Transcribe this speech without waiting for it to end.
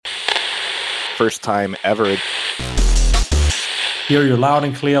first time ever. Hear you loud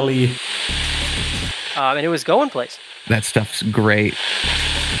and clearly. And it was going place. That stuff's great.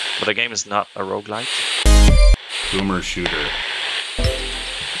 But the game is not a roguelike. Boomer shooter.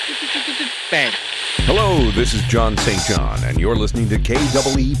 Bang. Hello, this is John St. John, and you're listening to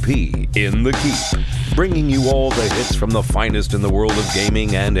KEEP In the Keep, bringing you all the hits from the finest in the world of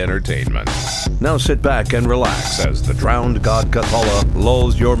gaming and entertainment. Now sit back and relax as the drowned god Cthulhu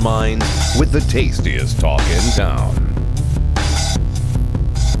lulls your mind with the tastiest talk in town.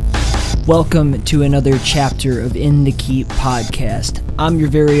 Welcome to another chapter of In the Keep podcast. I'm your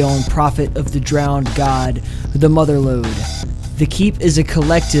very own prophet of the drowned god, the Motherlode. The Keep is a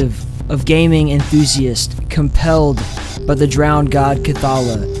collective of gaming enthusiasts compelled by the drowned god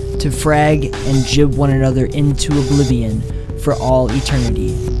Cthulhu to frag and jib one another into oblivion for all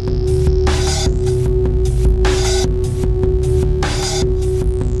eternity.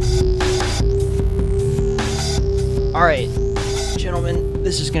 Alright, gentlemen,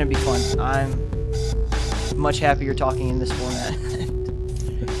 this is going to be fun. I'm much happier talking in this format.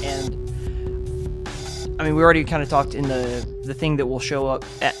 And I mean, we already kind of talked in the thing that will show up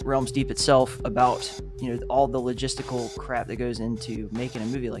at Realms Deep itself about, you know, all the logistical crap that goes into making a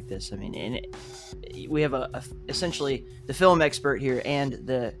movie like this. I mean, and we have essentially the film expert here and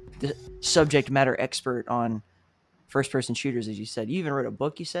the subject matter expert on first-person shooters, as you said. You even wrote a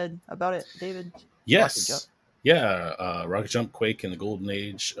book, you said, about it, David? Yes. Rocket Jump, Quake, and the Golden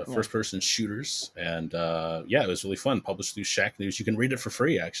Age of first-person shooters. And it was really fun. Published through Shacknews. You can read it for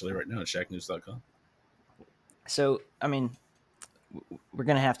free, actually, right now at shacknews.com. So, I mean, we're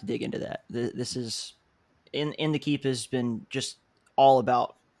going to have to dig into that. This is, in the Keep has been just all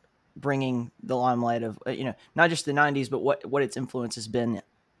about bringing the limelight of, not just the 90s, but what its influence has been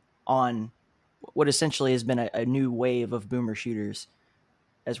on what essentially has been a new wave of boomer shooters,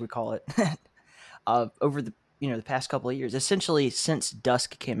 as we call it, over the past couple of years. Essentially, since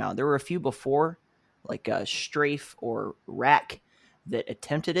Dusk came out, there were a few before, like Strafe or Rack, that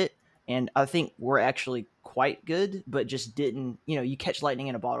attempted it, and I think were actually quite good, but just didn't. You catch lightning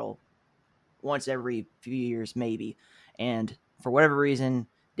in a bottle once every few years, maybe, and for whatever reason,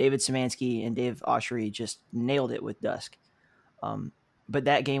 David Szymanski and Dave Oshry just nailed it with Dusk. But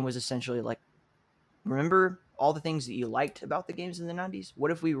that game was essentially like, remember all the things that you liked about the games in the 90s?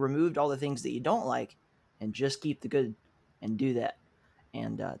 What if we removed all the things that you don't like and just keep the good and do that?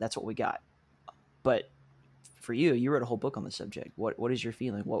 And that's what we got. But for you wrote a whole book on the subject. What is your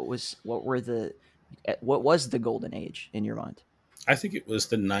feeling? What was the golden age in your mind? I think it was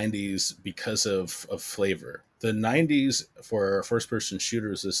the 90s because of flavor. The 90s for first-person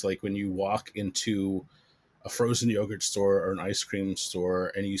shooters is like when you walk into a frozen yogurt store or an ice cream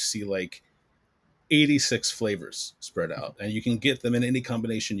store and you see like 86 flavors spread out, and you can get them in any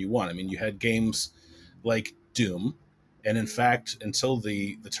combination you want. I mean, you had games like Doom, and in fact, until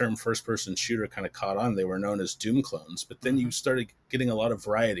the term first-person shooter kind of caught on, they were known as Doom clones. But then you started getting a lot of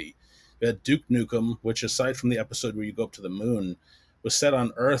variety. You had Duke Nukem, which, aside from the episode where you go up to the moon, was set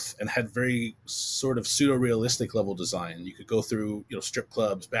on Earth and had very sort of pseudo-realistic level design. You could go through, strip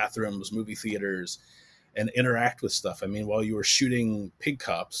clubs, bathrooms, movie theaters, and interact with stuff. I mean, while you were shooting pig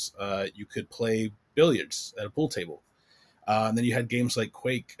cops, you could play billiards at a pool table. And then you had games like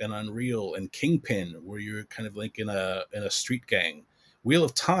Quake and Unreal and Kingpin, where you're kind of like in a street gang. Wheel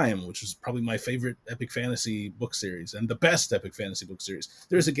of Time, which is probably my favorite epic fantasy book series and the best epic fantasy book series.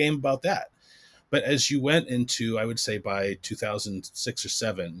 There's a game about that. But as you went into, I would say by 2006 or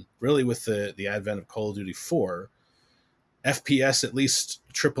 7, really with the advent of Call of Duty 4, FPS, at least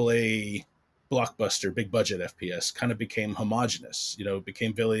AAA blockbuster, big budget FPS, kind of became homogenous. It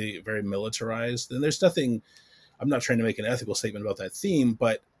became very, very militarized. And there's nothing, I'm not trying to make an ethical statement about that theme,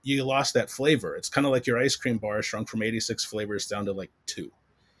 but you lost that flavor. It's kind of like your ice cream bar shrunk from 86 flavors down to like 2.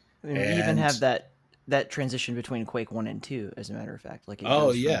 I mean, we even have that transition between Quake 1 and 2, as a matter of fact. Like,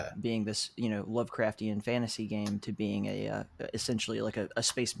 being this, Lovecraftian fantasy game to being essentially like a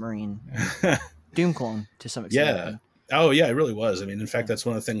Space Marine Doom clone to some extent. Yeah. Oh, yeah, it really was. I mean, in fact, that's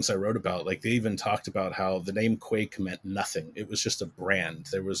one of the things I wrote about. Like, they even talked about how the name Quake meant nothing. It was just a brand.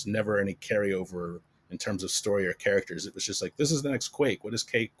 There was never any carryover in terms of story or characters. It was just like, this is the next Quake. What does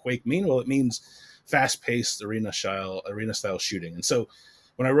Quake mean? Well, it means fast-paced arena-style shooting. And so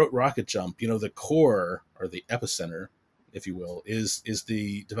when I wrote Rocket Jump, the core, or the epicenter, if you will, is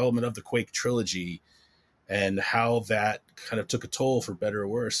the development of the Quake trilogy and how that kind of took a toll, for better or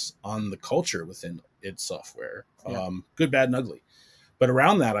worse, on the culture within id Software. Yeah. Good, bad, and ugly. But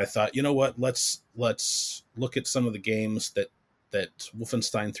around that, I thought, you know what, let's look at some of the games that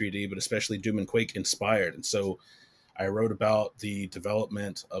Wolfenstein 3D, but especially Doom and Quake inspired. And so I wrote about the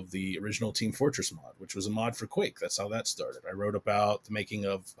development of the original Team Fortress mod, which was a mod for Quake. That's how that started. I wrote about the making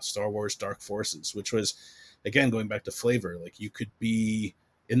of Star Wars Dark Forces, which was, again, going back to flavor. Like, you could be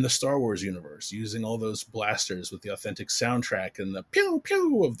in the Star Wars universe using all those blasters with the authentic soundtrack and the pew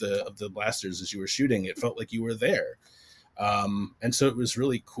pew of the blasters as you were shooting. It felt like you were there. And so it was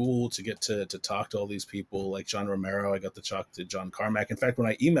really cool to get to talk to all these people like John Romero. I got to talk to John Carmack. In fact, when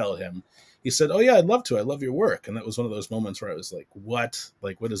I emailed him, he said, "Oh yeah, I'd love to. I love your work." And that was one of those moments where I was like, what?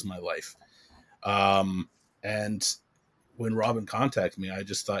 Like, what is my life? And when Robin contacted me, I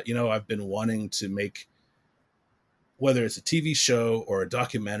just thought, I've been wanting to make, whether it's a TV show or a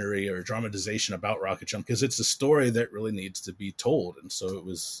documentary or a dramatization about Rocket Jump, because it's a story that really needs to be told. And so it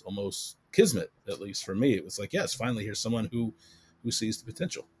was almost kismet, at least for me. It was like, yes, finally here's someone who sees the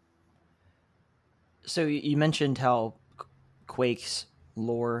potential. So you mentioned how Quake's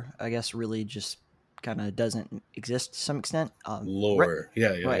lore, I guess, really just kind of doesn't exist to some extent. Lore.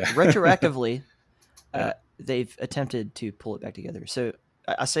 Yeah. Retroactively, they've attempted to pull it back together. So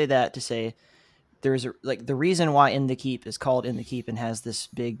I say that to say there's the reason why In the Keep is called In the Keep and has this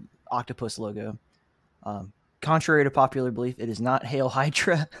big octopus logo. Contrary to popular belief, it is not Hail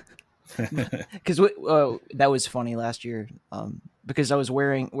Hydra. Because that was funny last year. Because we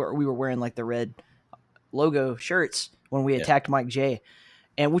were wearing like the red logo shirts when we attacked Mike J,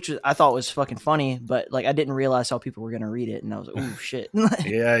 and I thought was fucking funny, but like I didn't realize how people were gonna read it, and I was like, "Ooh, shit."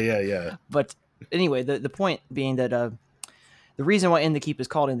 Yeah. But anyway, the point being that the reason why In the Keep is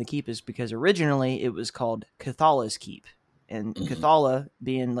called In the Keep is because originally it was called Cathala's Keep, and Cathala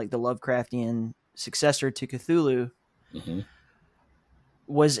being like the Lovecraftian successor to Cthulhu,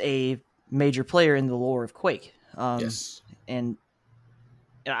 was a major player in the lore of Quake. Yes. And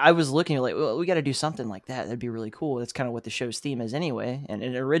I was looking like, well, we got to do something like that. That'd be really cool. That's kind of what the show's theme is anyway. And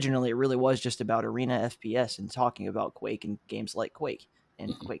originally it really was just about arena FPS and talking about Quake and games like Quake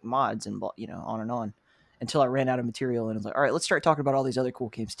and Quake mods and, on and on, until I ran out of material and I was like, all right, let's start talking about all these other cool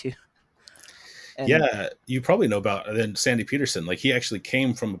games too. And, yeah, you probably know about then Sandy Peterson. Like, he actually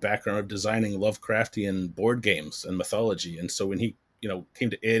came from a background of designing Lovecraftian board games and mythology. And so when he, came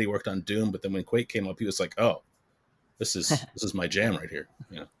to id, he worked on Doom, but then when Quake came up, he was like, oh, this is my jam right here.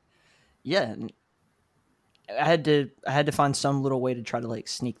 Yeah. I had to find some little way to try to like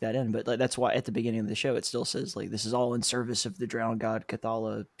sneak that in, but like, that's why at the beginning of the show it still says like this is all in service of the drowned god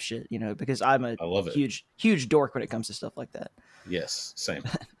Cathala shit, because I'm a huge dork when it comes to stuff like that. Yes, same.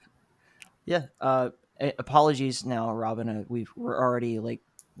 Yeah. Apologies now, Robin. We're already like,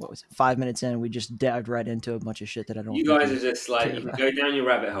 what was it, 5 minutes in? We just dived right into a bunch of shit that I don't. You guys are just like, you can go down your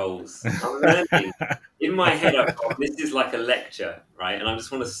rabbit holes. I'm learning. In my head, I've got, this is like a lecture, right? And I just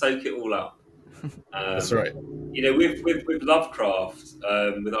want to soak it all up. That's right. With Lovecraft,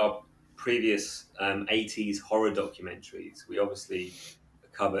 with our previous 80s horror documentaries, we obviously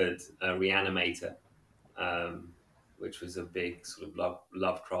covered Reanimator, which was a big sort of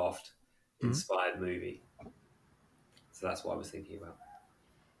Lovecraft inspired movie. So that's what I was thinking about.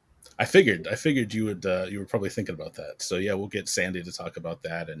 I figured you were probably thinking about that. So yeah, we'll get Sandy to talk about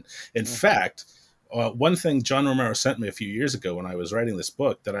that. And in fact, one thing John Romero sent me a few years ago when I was writing this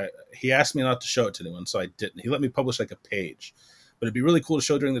book he asked me not to show it to anyone, so I didn't. He let me publish like a page, but it'd be really cool to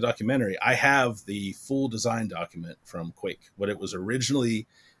show during the documentary. I have the full design document from Quake, what it was originally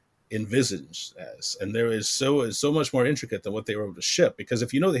envisaged as, and there is so much more intricate than what they were able to ship. Because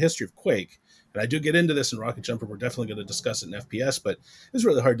if you know the history of Quake, and I do get into this in Rocket Jumper, we're definitely going to discuss it in FPS, but it was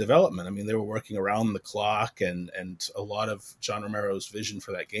really hard development. I mean, they were working around the clock, and a lot of John Romero's vision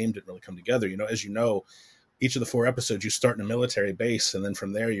for that game didn't really come together. As you know, each of the 4 episodes, you start in a military base, and then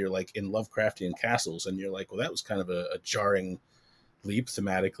from there you're like in Lovecraftian castles, and you're like, well, that was kind of a jarring leap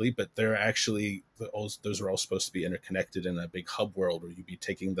thematically, but they're actually, those are all supposed to be interconnected in a big hub world where you'd be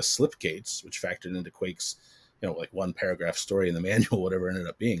taking the slip gates, which factored into Quake's, like 1 paragraph story in the manual, whatever it ended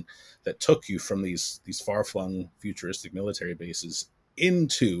up being, that took you from these far-flung futuristic military bases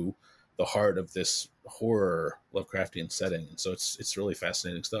into the heart of this horror Lovecraftian setting. And so it's really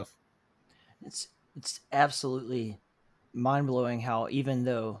fascinating stuff. It's absolutely mind-blowing how, even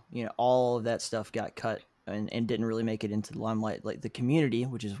though all of that stuff got cut and didn't really make it into the limelight, like the community,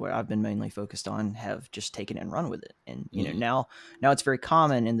 which is where I've been mainly focused on, have just taken it and run with it. And now it's very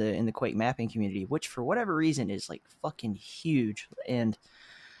common in the Quake mapping community, which for whatever reason is like fucking huge. And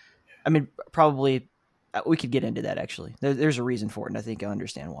I mean, probably we could get into that actually. There's a reason for it, and I think I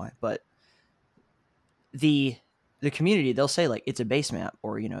understand why. But the community, they'll say like it's a base map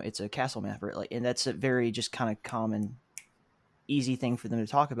or it's a castle map, or like, and that's a very just kind of common, easy thing for them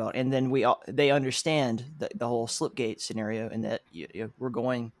to talk about. And then they understand the whole Slipgate scenario, and that we're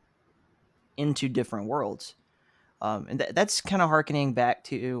going into different worlds. And that's kind of harkening back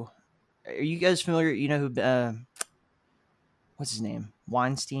to. Are you guys familiar? You know who? What's his name?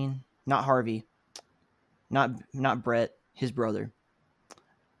 Weinstein, not Harvey, not Brett, his brother.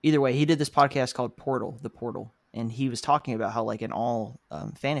 Either way, he did this podcast called Portal, The Portal, and he was talking about how, like, in all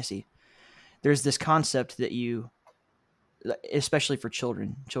fantasy, there's this concept that you, especially for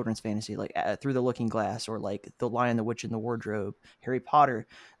children's fantasy, like Through the Looking Glass, or like The Lion, the Witch, and the Wardrobe, Harry Potter,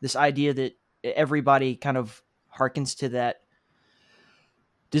 this idea that everybody kind of harkens to that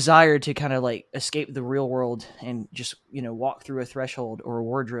desire to kind of like escape the real world and just, walk through a threshold or a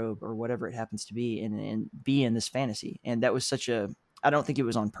wardrobe or whatever it happens to be, and be in this fantasy. And that was I don't think it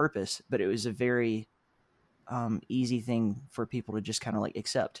was on purpose, but it was a very easy thing for people to just kind of like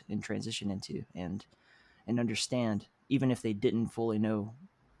accept and transition into and understand, even if they didn't fully know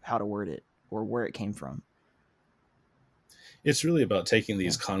how to word it or where it came from. It's really about taking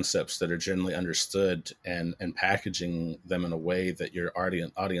these concepts that are generally understood and packaging them in a way that your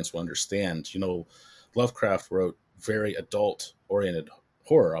audience will understand. Lovecraft wrote very adult-oriented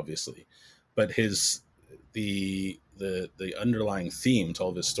horror, obviously, but the underlying theme to all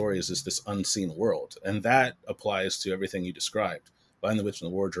of his stories is this unseen world, and that applies to everything you described. Lion, the Witch,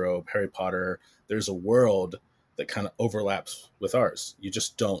 and the Wardrobe, Harry Potter. There's a world that kind of overlaps with ours. You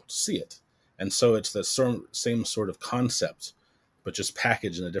just don't see it. And so it's the same sort of concept, but just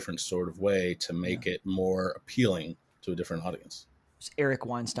packaged in a different sort of way to make it more appealing to a different audience. It's Eric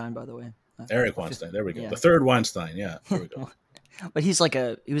Weinstein, by the way. Eric Weinstein. There we go. Yeah. The third Weinstein. Yeah. There we go. But he was like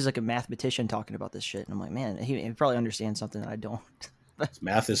a mathematician talking about this shit. And I'm like, man, he probably understands something that I don't.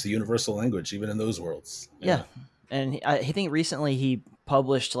 Math is the universal language, even in those worlds. Yeah. And I think recently he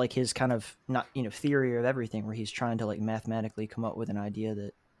published like his kind of theory of everything, where he's trying to like mathematically come up with an idea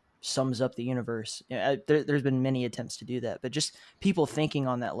that sums up the universe. There's been many attempts to do that, but just people thinking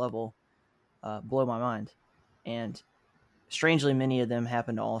on that level blow my mind. And strangely, many of them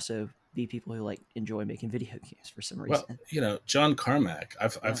happen to also be people who like enjoy making video games for some reason. Well, John Carmack,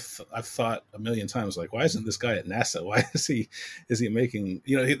 I've thought a million times, like, why isn't this guy at NASA? Why is he making,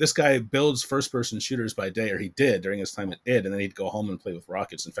 this guy builds first person shooters by day, or he did during his time at id, and then he'd go home and play with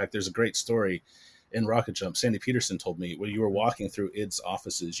rockets. In fact, there's a great story in Rocket Jump. Sandy Peterson told me when you were walking through id's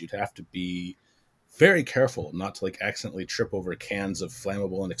offices, you'd have to be very careful not to like accidentally trip over cans of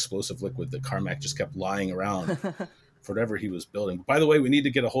flammable and explosive liquid that Carmack just kept lying around for whatever he was building. By the way, we need to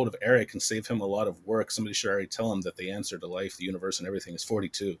get a hold of Eric and save him a lot of work. Somebody should already tell him that the answer to life, the universe, and everything is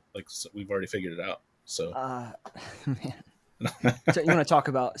 42. Like, so we've already figured it out. So, man. So you want to talk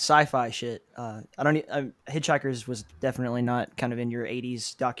about sci-fi shit? Hitchhikers was definitely not kind of in your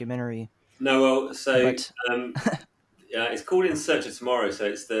 80s documentary. No, well, so it's called In Search of Tomorrow. So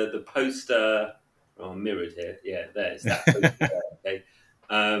it's the poster. Oh, I'm mirrored here. Yeah, there's that poster. Okay.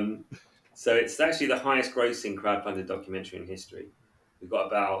 So it's actually the highest grossing crowdfunded documentary in history. We've got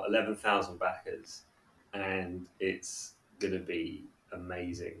about 11,000 backers, and it's going to be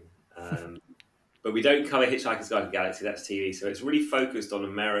amazing. But we don't cover Hitchhiker's Guide to the Galaxy. That's TV. So it's really focused on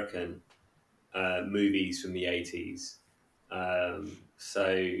American movies from the 80s.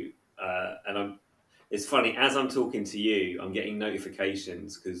 It's funny, as I'm talking to you, I'm getting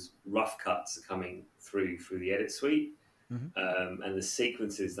notifications because rough cuts are coming through the edit suite. Mm-hmm. And the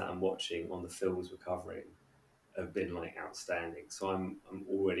sequences that I'm watching on the films we're covering have been like outstanding. So I'm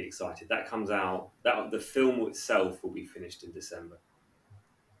already excited. That comes out, the film itself will be finished in December.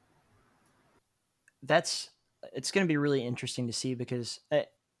 It's going to be really interesting to see, because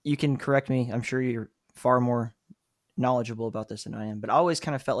you can correct me. I'm sure you're far more knowledgeable about this than I am, but I always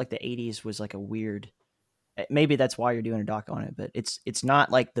kind of felt like the 80s was like a weird, maybe that's why you're doing a doc on it, but it's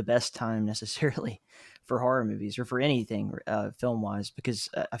not like the best time necessarily for horror movies or for anything film wise, because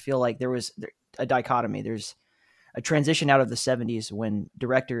I feel like there was a dichotomy. There's a transition out of the 70s when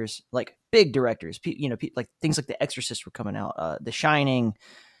directors, like big directors, like things like The Exorcist were coming out, The Shining,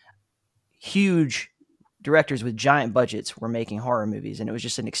 huge directors with giant budgets were making horror movies, and it was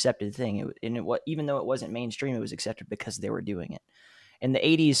just an accepted thing. Even though it wasn't mainstream, it was accepted because they were doing it. In the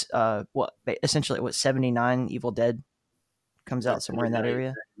 80s, essentially 79 Evil Dead comes out somewhere in that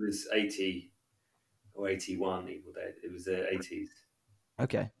area. It was 80 or 81 Evil Dead. It was the 80s.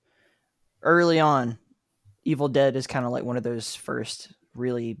 Okay. Early on, Evil Dead is kind of like one of those first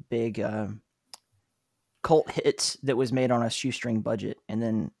really big cult hits that was made on a shoestring budget. And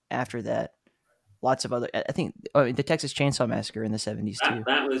then after that, lots of other, I think, the Texas Chainsaw Massacre in the 70s too.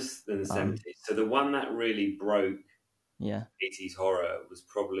 That was in the 70s. So the one that really broke 80s horror was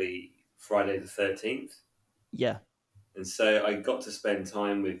probably Friday the 13th. Yeah. And so I got to spend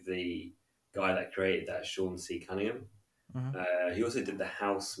time with the guy that created that, Sean C. Cunningham. Mm-hmm. He also did the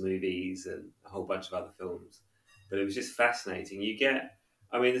House movies and a whole bunch of other films. but it was just fascinating. You get,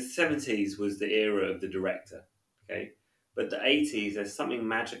 I mean, the 70s was the era of the director, okay? But the 80s, there's something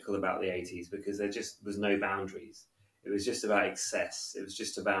magical about the 80s because there just was no boundaries. It was just about excess. It was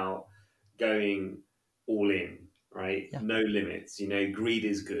just about going all in, right? Yeah. No limits. Greed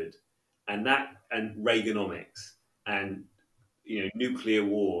is good, and Reaganomics, and nuclear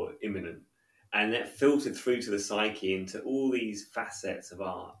war imminent, and that filtered through to the psyche into all these facets of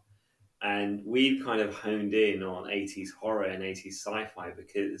art. And we've kind of honed in on 80s horror and 80s sci-fi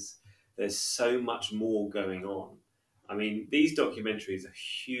because there's so much more going on. I mean, these documentaries are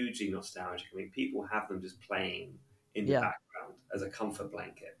hugely nostalgic. I mean, people have them just playing in the background as a comfort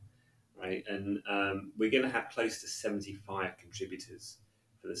blanket, right? And we're going to have close to 75 contributors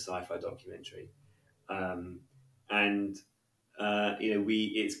for the sci-fi documentary.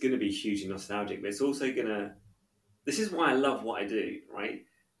 It's going to be hugely nostalgic, but it's also this is why I love what I do, right?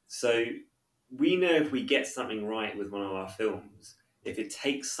 So we know if we get something right with one of our films, if it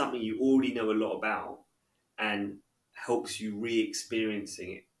takes something you already know a lot about and helps you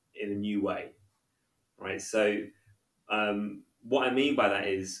re-experiencing it in a new way, right? So what I mean by that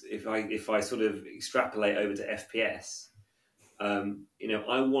is if I sort of extrapolate over to FPS,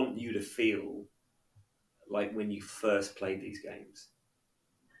 I want you to feel like when you first played these games.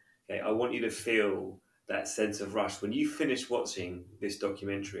 Okay, I want you to feel that sense of rush. When you finish watching this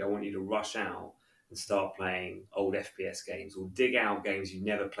documentary, I want you to rush out and start playing old FPS games or dig out games you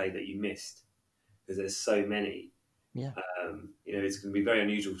never played that you missed, because there's so many. Yeah. It's going to be very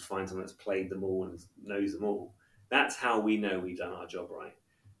unusual to find someone that's played them all and knows them all. That's how we know we've done our job right.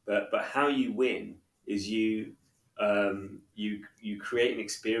 But how you win is you create an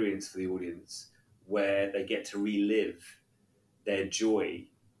experience for the audience where they get to relive their joy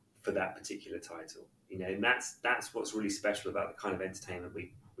for that particular title. And that's what's really special about the kind of entertainment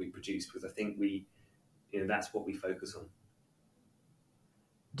we produce, because I think that's what we focus on.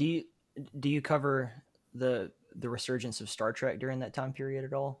 Do you cover the resurgence of Star Trek during that time period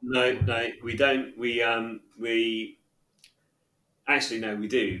at all? No, we don't. We actually no, we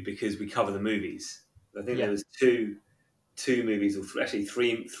do, because we cover the movies. I think there was two movies, or actually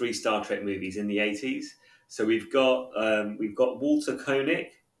three Star Trek movies in the 80s. So we've got Walter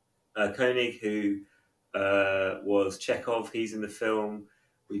Koenig, who was Chekhov. He's in the film.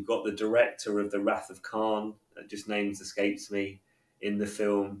 We've got the director of The Wrath of Khan, just names escapes me, in the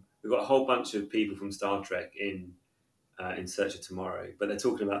film. We've got a whole bunch of people from Star Trek in Search of Tomorrow, but they're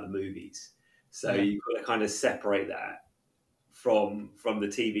talking about the movies. So you've got to kind of separate that from the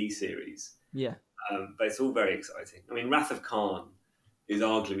TV series. Yeah. But it's all very exciting. I mean, Wrath of Khan is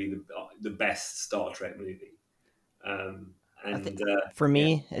arguably the best Star Trek movie. For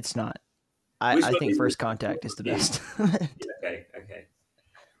me, it's not. I think First Contact is the best. Okay.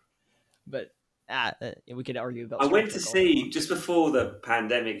 But we could argue about. I went to see, just before the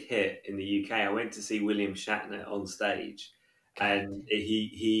pandemic hit in the UK, I went to see William Shatner on stage, and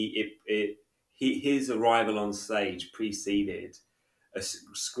his arrival on stage preceded a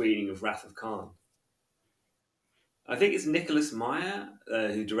screening of Wrath of Khan. I think it's Nicholas Meyer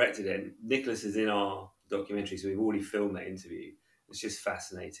who directed it. Nicholas is in our documentary, so we've already filmed that interview. It's just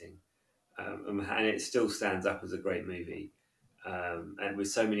fascinating. And it still stands up as a great movie. And with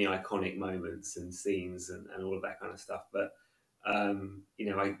so many iconic moments and scenes and all of that kind of stuff. But, I'm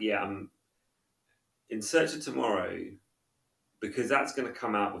in Search of Tomorrow, because that's going to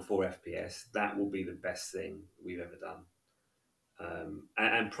come out before FPS. That will be the best thing we've ever done.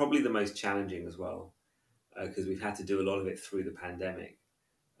 And probably the most challenging as well, because we've had to do a lot of it through the pandemic.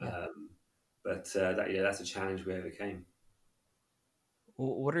 That's a challenge we overcame.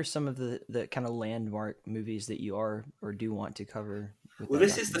 What are some of the kind of landmark movies that you are or do want to cover? Well,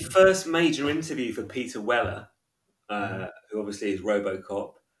 this is the first major interview for Peter Weller, who obviously is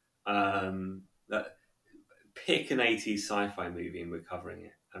RoboCop. Pick an 80s sci-fi movie and we're covering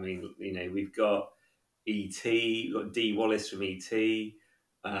it. I mean, we've got E.T., we've got Dee Wallace from E.T.,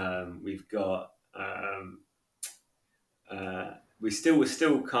 we've got... we're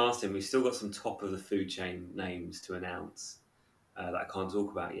still casting. We've still got some top of the food chain names to announce that I can't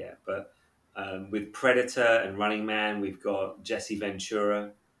talk about yet. But with Predator and Running Man, we've got Jesse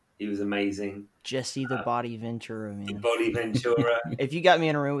Ventura. He was amazing. Jesse the Body Ventura, man. The Body Ventura. If you got me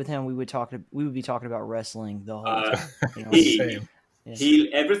in a room with him, we would be talking about wrestling the whole time.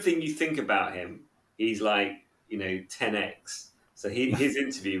 He everything you think about him, he's like 10x. So his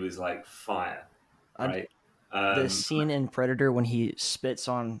interview was like fire, right? The scene in Predator when he spits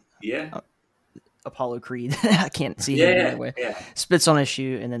on Apollo Creed. I can't see him the other way. Yeah. Spits on his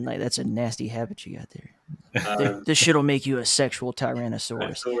shoe, and then that's a nasty habit you got there. This shit'll make you a sexual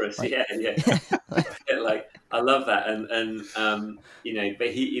tyrannosaurus. I love that, and but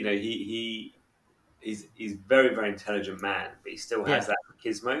he's very, very intelligent man, but he still has that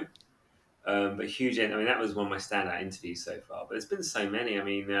machismo. But huge. I mean, that was one of my standout interviews so far. But there's been so many. I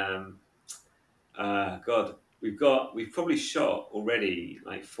mean, God, we've probably shot already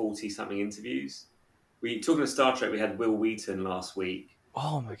like 40 something interviews. Talking of Star Trek, we had Will Wheaton last week.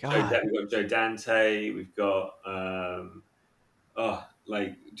 Oh my God. We've got Joe Dante. We've got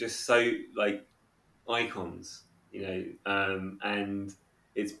just so like icons, and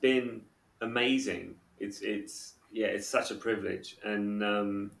it's been amazing. It's such a privilege,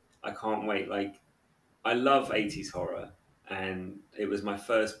 and I can't wait. Like, I love 80s horror, and it was my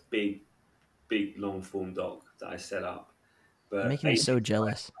first big long form doc that I set up. But making me so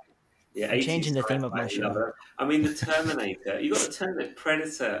jealous. Yeah, I'm changing the theme of my show. I mean, the Terminator. You got the Terminator,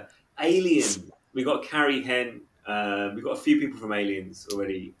 Predator, Alien. We got Carrie Henn. We got a few people from Aliens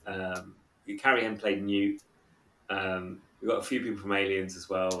already. Carrie Henn played Newt. We got a few people from Aliens as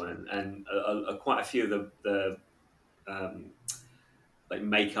well, and quite a few of the like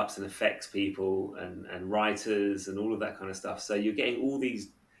makeups and effects people and writers and all of that kind of stuff. So you're getting all these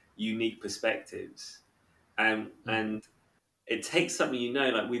unique perspectives, and it takes something,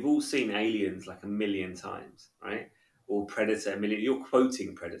 like we've all seen Aliens like a million times, right? Or Predator a million. You're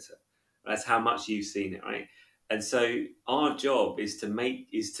quoting Predator. That's how much you've seen it, right? And so our job is to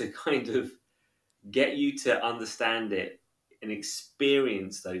kind of get you to understand it and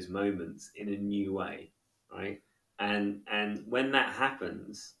experience those moments in a new way, right? And when that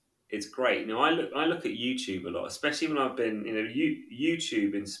happens, it's great. I look at YouTube a lot, especially when I've been,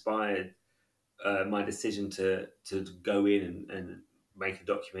 YouTube inspired my decision to go in and make a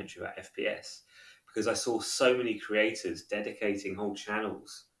documentary about FPS, because I saw so many creators dedicating whole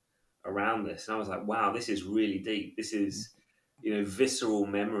channels around this, and I was like, wow, this is really deep. This is, visceral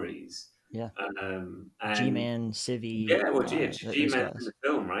memories. Yeah. And G-Man, Civi. Yeah, well, G-Man in the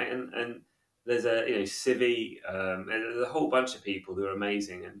film, right? And there's Civi, and there's a whole bunch of people who are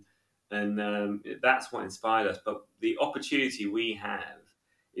amazing, and that's what inspired us. But the opportunity we have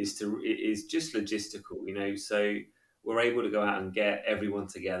is just logistical, so we're able to go out and get everyone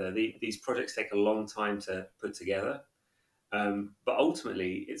together. These projects take a long time to put together, but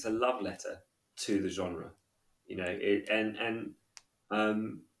ultimately it's a love letter to the genre,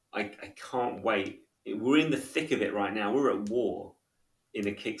 I can't wait. We're in the thick of it right now. We're at war in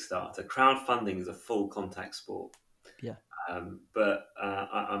a Kickstarter. Crowdfunding is a full contact sport. Yeah. But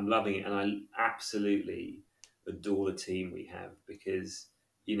I'm loving it, and I absolutely adore the team we have, because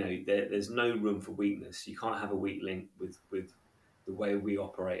there's no room for weakness. You can't have a weak link with the way we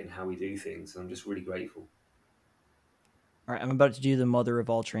operate and how we do things. And I'm just really grateful. All right, I'm about to do the mother of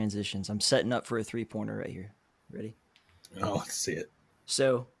all transitions. I'm setting up for a 3-pointer right here. Ready? Oh, let's see it.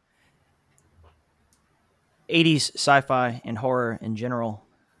 So, 80s sci-fi and horror in general,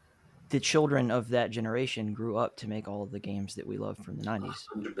 the children of that generation grew up to make all of the games that we love from the 90s.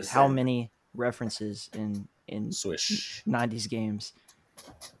 100%. How many references in Swish 90s games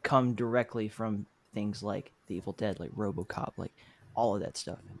come directly from things like The Evil Dead, like RoboCop, like all of that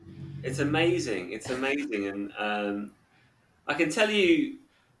stuff? It's amazing. And I can tell you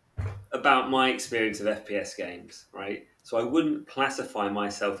about my experience of FPS games, right? So I wouldn't classify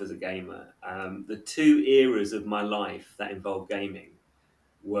myself as a gamer. The two eras of my life that involved gaming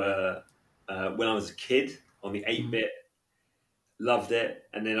were when I was a kid on the 8-bit, loved it,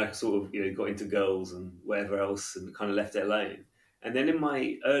 and then I sort of got into girls and whatever else and kind of left it alone. And then in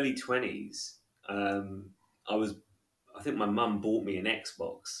my early 20s, I think my mum bought me an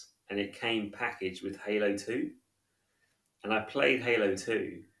Xbox, and it came packaged with Halo 2. And I played Halo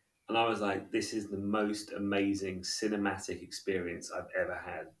 2, and I was like, this is the most amazing cinematic experience I've ever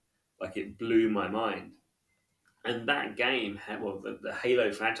had. Like, it blew my mind. And that game the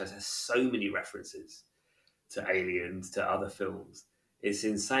Halo franchise has so many references to Aliens, to other films. It's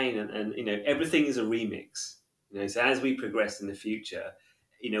insane. And everything is a remix. So as we progress in the future,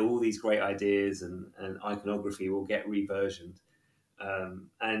 all these great ideas and iconography will get reversioned.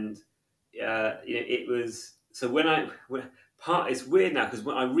 It was, so it's weird now, because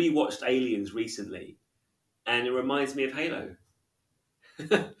when I rewatched Aliens recently, and it reminds me of Halo.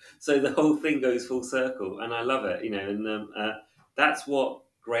 So the whole thing goes full circle, and I love it. And that's what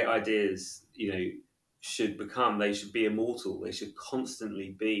great ideas, should become. They should be immortal. They should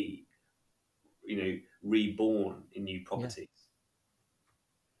constantly be, reborn in new properties.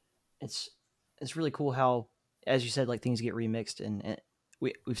 Yeah. It's really cool how, as you said, like things get remixed, and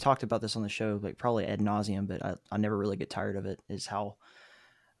we've talked about this on the show, like probably ad nauseum, but I never really get tired of it, is how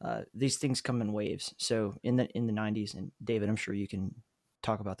these things come in waves. So in the 90s, and David, I'm sure you can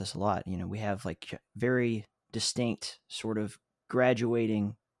talk about this a lot. We have like very distinct sort of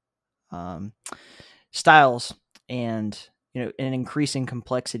graduating styles, and an increasing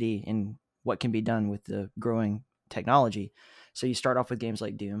complexity in what can be done with the growing technology. So you start off with games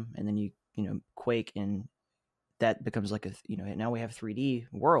like Doom, and then you Quake, and that becomes like now we have 3D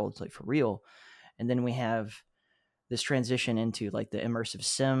worlds, like for real, and then we have this transition into like the immersive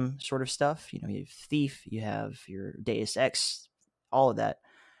sim sort of stuff. You have Thief, you have your Deus Ex, all of that,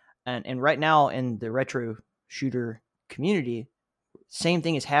 and right now in the retro shooter community, same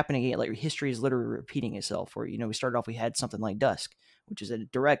thing is happening. Like history is literally repeating itself. Where we started off, we had something like Dusk, which is a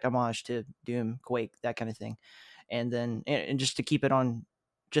direct homage to Doom, Quake, that kind of thing, and then and just to keep it on,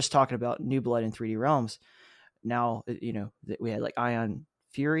 just talking about New Blood in 3D Realms. Now that we had like Ion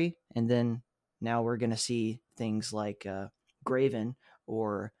Fury, and then now we're gonna see things like Graven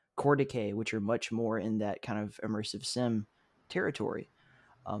or Core Decay, which are much more in that kind of immersive sim territory.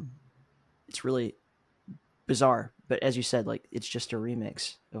 It's really bizarre, but as you said, like it's just a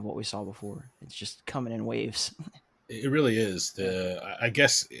remix of what we saw before. It's just coming in waves. It really is. I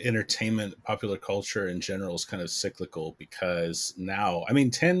guess entertainment, popular culture in general is kind of cyclical, because now, I mean,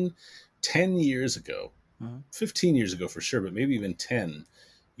 10 years ago, 15 years ago for sure, but maybe even 10,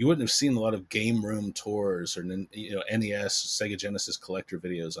 you wouldn't have seen a lot of game room tours or NES, Sega Genesis collector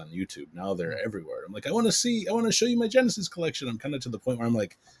videos on YouTube. Now they're everywhere. I'm like, I want to show you my Genesis collection. I'm kind of to the point where I'm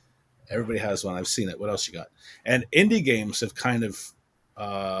like, everybody has one. I've seen it. What else you got? And indie games have kind of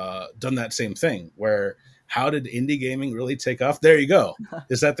done that same thing, where how did indie gaming really take off? There you go.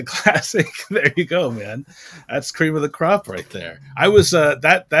 Is that the classic? There you go, man. That's cream of the crop right there. I was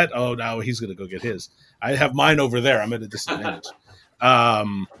oh, now he's going to go get his. I have mine over there. I'm at a disadvantage.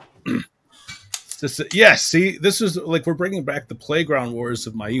 See, this is like, we're bringing back the playground wars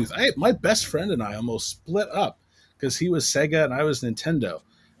of my youth. My best friend and I almost split up because he was Sega and I was Nintendo.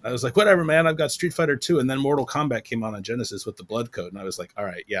 I was like, whatever, man, I've got Street Fighter 2. And then Mortal Kombat came on Genesis with the Blood Code. And I was like, all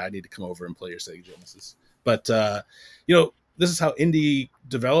right, yeah, I need to come over and play your Sega Genesis. But, this is how indie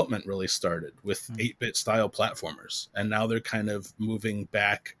development really started, with 8-bit style platformers. And now they're kind of moving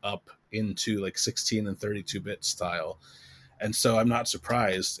back up into like 16 and 32-bit style. And so I'm not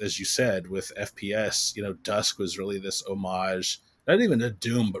surprised, as you said, with FPS, Dusk was really this homage, not even to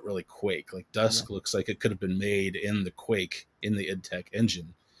Doom, but really Quake. Like Dusk looks like it could have been made in the Quake, in the id Tech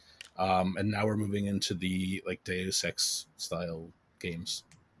engine. And now we're moving into the like Deus Ex style games.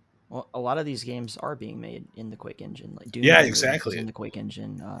 Well, a lot of these games are being made in the Quake engine, like Doom. Yeah, exactly. In the Quake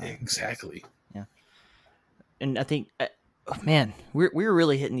engine. Exactly. Yeah. And I think, man, we were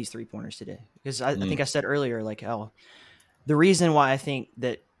really hitting these 3-pointers today, because I think I said earlier, like, the reason why I think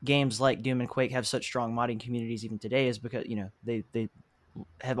that games like Doom and Quake have such strong modding communities even today is because they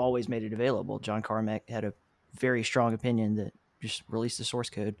have always made it available. John Carmack had a very strong opinion that just released the source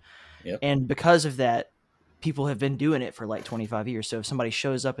code, and because of that, people have been doing it for like 25 years. So if somebody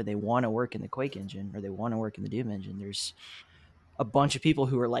shows up and they want to work in the Quake engine or they want to work in the Doom engine, there's a bunch of people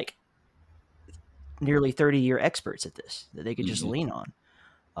who are like nearly 30-year experts at this that they could just lean on,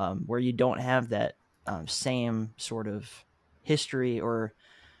 where you don't have that same sort of history or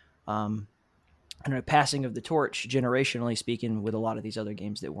passing of the torch, generationally speaking, with a lot of these other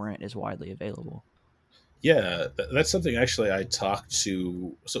games that weren't as widely available. Yeah, that's something actually I talked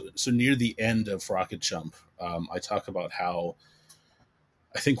to. So near the end of Rocket Jump, I talk about how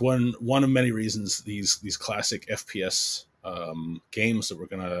I think one of many reasons these classic FPS games that we're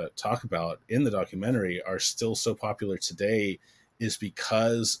going to talk about in the documentary are still so popular today is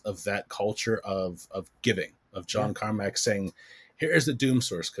because of that culture of giving, of John Carmack saying, here's the Doom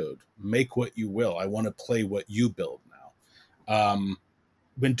source code, make what you will. I want to play what you build now.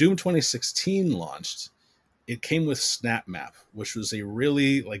 When Doom 2016 launched, it came with Snap Map, which was a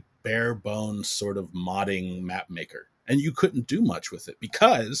really like bare bones sort of modding map maker. And you couldn't do much with it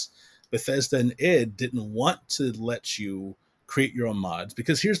because Bethesda and id didn't want to let you create your own mods.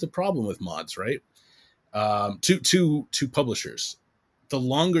 Because here's the problem with mods, right? To publishers, the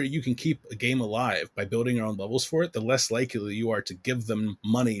longer you can keep a game alive by building your own levels for it, the less likely you are to give them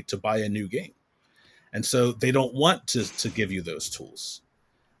money to buy a new game. And so they don't want to give you those tools.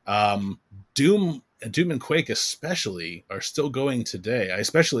 Doom and Quake especially are still going today. I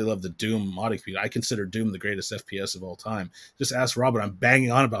especially love the Doom modding community. I consider Doom the greatest FPS of all time. Just ask Robert. I'm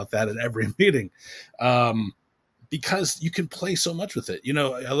banging on about that at every meeting. Because you can play so much with it.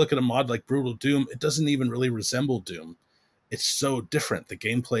 I look at a mod like Brutal Doom. It doesn't even really resemble Doom. It's so different. The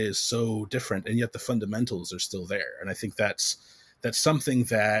gameplay is so different, and yet the fundamentals are still there. And I think that's something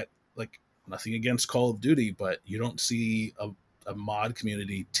that, like, nothing against Call of Duty, but you don't see a mod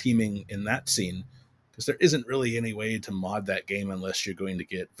community teaming in that scene, because there isn't really any way to mod that game unless you're going to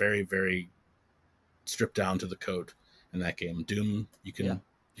get very, very stripped down to the code in that game. Doom, you can Yeah.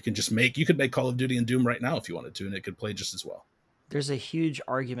 you could make Call of Duty and Doom right now if you wanted to, and it could play just as well. There's a huge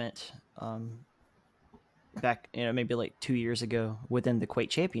argument back, maybe like 2 years ago within the Quake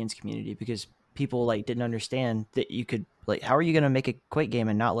Champions community, because people like didn't understand that you could like, how are you going to make a Quake game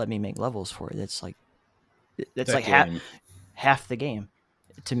and not let me make levels for it? That's like half the game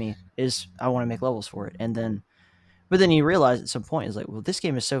to me is I want to make levels for it. But then you realize at some point, it's like, well, this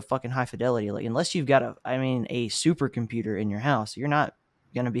game is so fucking high fidelity. Like, unless you've got a supercomputer in your house, you're not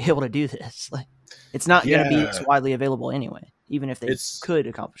going to be able to do this. Like, it's not going to be as widely available anyway, even if they could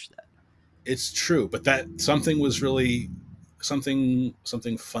accomplish that. It's true, but that something was really something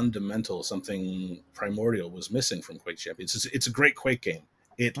fundamental, something primordial was missing from Quake Champions. It's a great Quake game.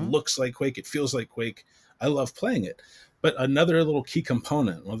 It looks like Quake. It feels like Quake. I love playing it. But another little key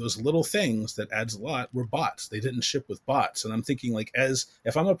component, one of those little things that adds a lot, were bots. They didn't ship with bots. And I'm thinking, like,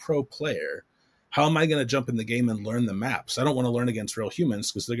 if I'm a pro player, how am I going to jump in the game and learn the maps? I don't want to learn against real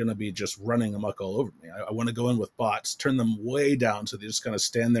humans because they're going to be just running amok all over me. I want to go in with bots, turn them way down so they just kind of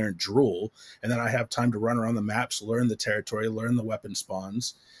stand there and drool. And then I have time to run around the maps, learn the territory, learn the weapon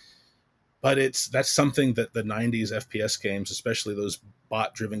spawns. But that's something that the 90s FPS games, especially those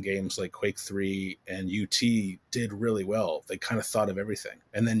bot-driven games like Quake 3 and UT, did really well. They kind of thought of everything.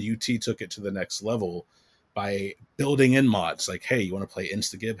 And then UT took it to the next level by building in mods. Like, hey, you want to play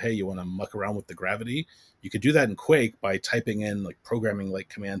Instagib? Hey, you want to muck around with the gravity? You could do that in Quake by typing in, like, programming like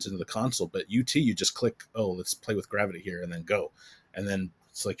commands into the console. But UT, you just click, oh, let's play with gravity here, and then go. And then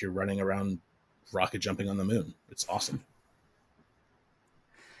it's like you're running around rocket jumping on the moon. It's awesome.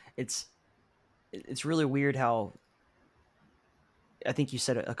 It's really weird how, I think you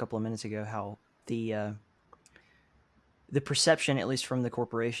said it a couple of minutes ago, how the perception, at least from the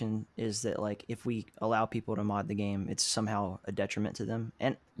corporation, is that like if we allow people to mod the game, it's somehow a detriment to them.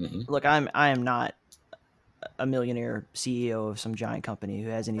 And look, I am not a millionaire CEO of some giant company who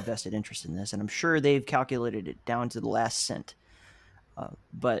has any vested interest in this, and I'm sure they've calculated it down to the last cent.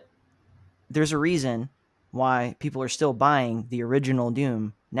 But there's a reason why people are still buying the original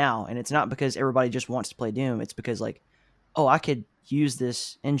Doom now, and it's not because everybody just wants to play Doom. It's because, like, oh, I could use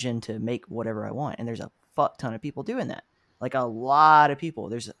this engine to make whatever I want, and there's a fuck ton of people doing that. Like, a lot of people.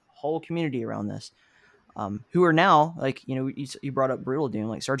 There's a whole community around this who are now, like, you brought up Brutal Doom.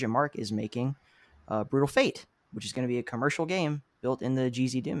 Like, Sergeant Mark is making Brutal Fate, which is going to be a commercial game built in the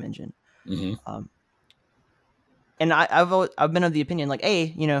GZ Doom engine. And I've been of the opinion, like,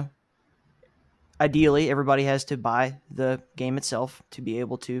 ideally, everybody has to buy the game itself to be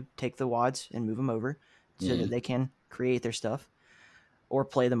able to take the WADs and move them over so that they can create their stuff or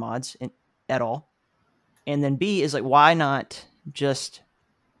play the mods at all. And then B is like, why not just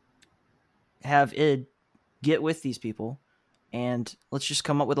have id get with these people and let's just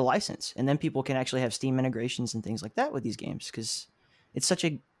come up with a license, and then people can actually have Steam integrations and things like that with these games, because it's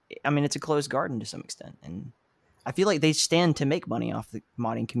it's a closed garden to some extent, and I feel like they stand to make money off the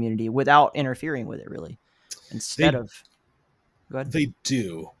modding community without interfering with it, really. Go ahead. They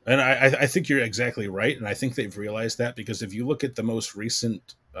do. And I think you're exactly right. And I think they've realized that, because if you look at the most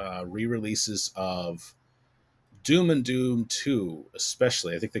recent re-releases of Doom and Doom 2,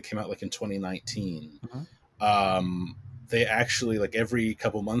 especially, I think they came out like in 2019. They actually, like every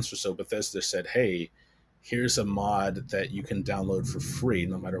couple months or so, Bethesda said, hey, here's a mod that you can download for free,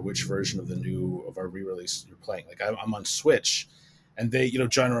 no matter which version of our re-release you're playing. Like, I'm on Switch, and they,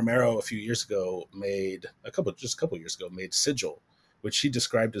 John Romero a few years ago made made Sigil, which he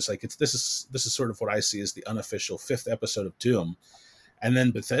described as like, this is sort of what I see as the unofficial 5th episode of Doom. And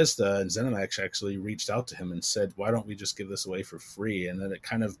then Bethesda and ZeniMax actually reached out to him and said, why don't we just give this away for free? And then it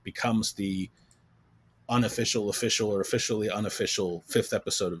kind of becomes the unofficial, official, or officially unofficial 5th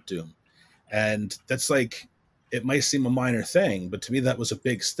episode of Doom. And that's like, it might seem a minor thing, but to me that was a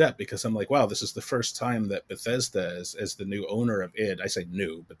big step, because I'm like, wow, this is the first time that Bethesda, as the new owner of id, I say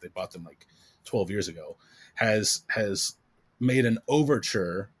new, but they bought them like 12 years ago, has made an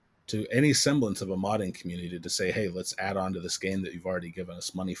overture to any semblance of a modding community to say, hey, let's add on to this game that you've already given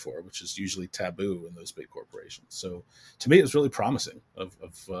us money for, which is usually taboo in those big corporations. So to me, it's really promising of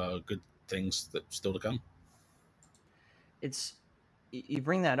good things that still to come. You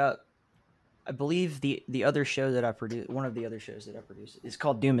bring that up. I believe the other show that I produced, one of the other shows that I produced, is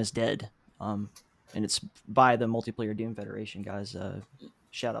called Doom is Dead, and it's by the Multiplayer Doom Federation guys.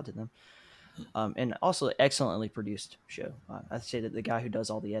 Shout out to them, and also excellently produced show. I'd say that the guy who does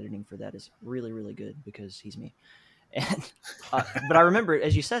all the editing for that is really, really good, because he's me. And but I remember,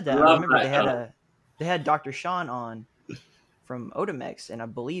 as you said that, I remember they had Dr. Sean on from Odamex, and I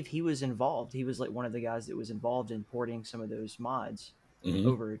believe he was involved. He was like one of the guys that was involved in porting some of those mods Mhm.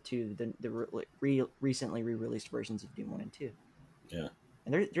 over to the recently re-released versions of Doom 1 and 2. Yeah.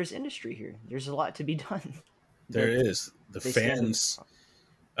 And there's industry here. There's a lot to be done. There is. The they stand in- fans.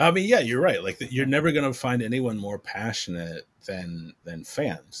 I mean, yeah, you're right. Like, you're never going to find anyone more passionate than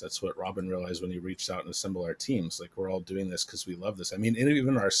fans. That's what Robin realized when he reached out and assembled our teams. Like, we're all doing this because we love this. I mean,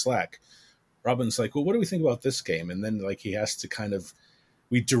 even our Slack, Robin's like, well, what do we think about this game? And then, like, he has to kind of,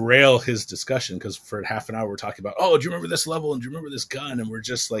 we derail his discussion because for half an hour we're talking about, oh, do you remember this level and do you remember this gun? And we're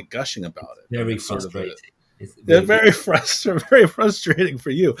just like gushing about it. Very It's sort of frustrating. they're very frustrating for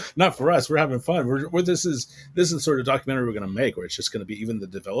you, not for us. We're having fun. We're this is the sort of documentary we're going to make, where it's just going to be even the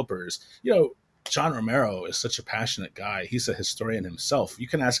developers. You know, John Romero is such a passionate guy. He's a historian himself. You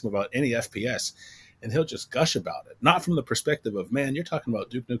can ask him about any FPS, and he'll just gush about it. Not from the perspective of, man, you're talking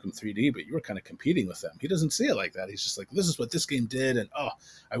about Duke Nukem 3D, but you were kind of competing with them. He doesn't see it like that. He's just like, this is what this game did, and oh,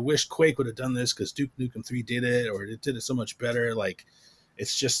 I wish Quake would have done this because Duke Nukem 3 did it, or it did it so much better. Like,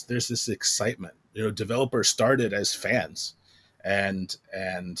 it's just, there's this excitement. You know, developers started as fans, and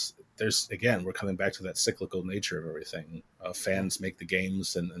there's, again, we're coming back to that cyclical nature of everything. Fans make the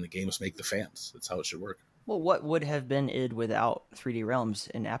games, and the games make the fans. That's how it should work. Well, what would have been id without 3D Realms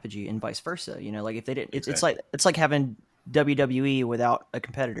and Apogee, and vice versa? You know, like if they didn't, it's like having WWE without a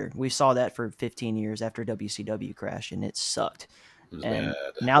competitor. We saw that for 15 years after WCW crashed, and it sucked. It was And bad.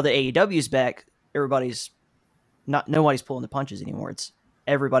 now that AEW's back, nobody's pulling the punches anymore. It's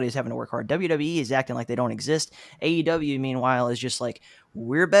everybody's having to work hard. WWE is acting like they don't exist. AEW, meanwhile, is just like,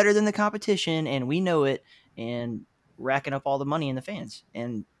 we're better than the competition, and we know it, and racking up all the money in the fans.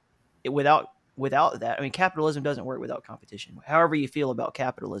 And without that, I mean, capitalism doesn't work without competition. However you feel about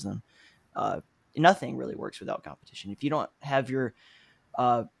capitalism, nothing really works without competition. If you don't have your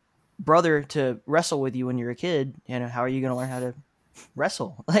brother to wrestle with you when you're a kid, you know, how are you going to learn how to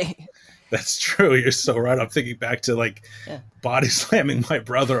wrestle? Like, That's true. You're so right. I'm thinking back to body slamming my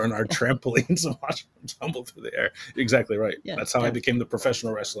brother on our trampolines and watching him tumble through the air. You're exactly right. Yeah, That's how I yeah. became the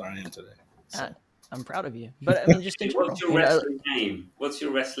professional wrestler I am today. So. I'm proud of you. But I mean, just in general. What's your wrestling name? What's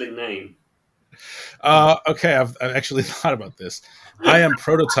your wrestling name? Okay, I've actually thought about this. I am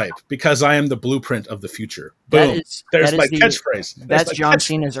Prototype because I am the blueprint of the future. Boom. There's my catchphrase. That's John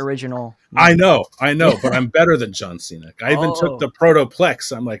Cena's original. I know, but I'm better than John Cena. I even took the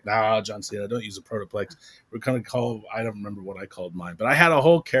Protoplex. I'm like, nah, John Cena, don't use a Protoplex. We're going to call, I don't remember what I called mine, but I had a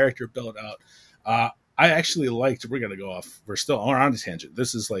whole character built out. I actually liked, we're going to go off, we're still on a tangent.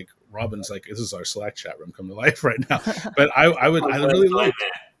 This is like, Robin's like, this is our Slack chat room come to life right now. But I really liked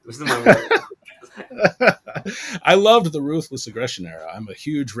I loved the Ruthless Aggression era. I'm a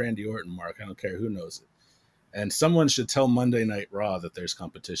huge Randy Orton mark. I don't care who knows it. And someone should tell Monday Night Raw that there's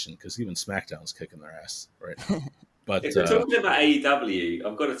competition, because even SmackDown's kicking their ass right now. But if we're talking about AEW,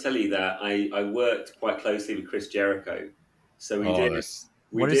 I've got to tell you that I worked quite closely with Chris Jericho. So we did.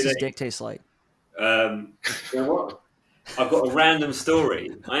 What does his dick taste like? You know what? I've got a random story.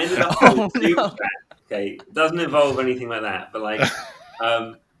 I ended up on a Zoom chat. Okay, it doesn't involve anything like that, but like,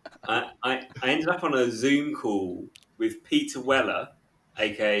 I ended up on a Zoom call with Peter Weller,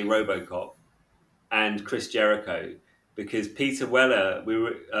 aka RoboCop, and Chris Jericho, because Peter Weller,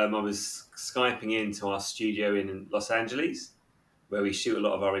 I was Skyping into our studio in Los Angeles, where we shoot a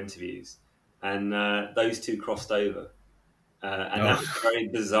lot of our interviews, and those two crossed over, and that was a very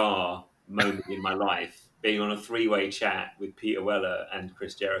bizarre moment in my life, being on a three-way chat with Peter Weller and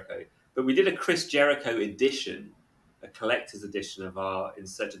Chris Jericho. But we did a Chris Jericho edition, a collector's edition of our In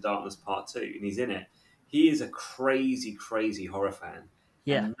Search of Darkness Part 2, and he's in it. He is a crazy, crazy horror fan.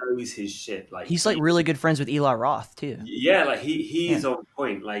 Yeah, and knows his shit. Like, he's like really good friends with Eli Roth too. Yeah, like he is on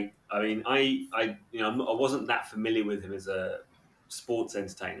point. Like, I mean, I wasn't that familiar with him as a sports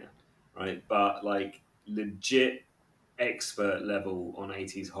entertainer, right? But like legit expert level on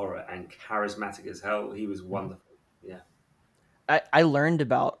 80s horror and charismatic as hell. He was wonderful. Yeah. I learned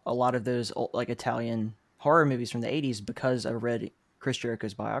about a lot of those like Italian horror movies from the 80s because I read Chris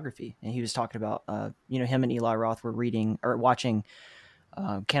Jericho's biography, and he was talking about him and Eli Roth were reading or watching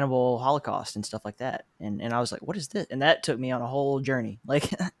Cannibal Holocaust and stuff like that, and I was like, what is this? And that took me on a whole journey. Like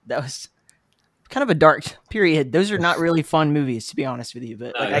that was kind of a dark period. Those are not really fun movies, to be honest with you,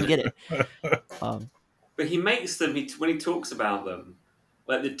 but like I get it. But he makes them, when he talks about them,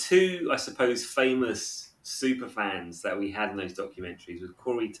 like the two, I suppose, famous super fans that we had in those documentaries was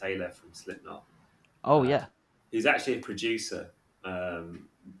Corey Taylor from Slipknot. Oh yeah, he's actually a producer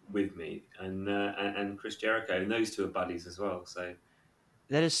with me, and Chris Jericho, and those two are buddies as well. So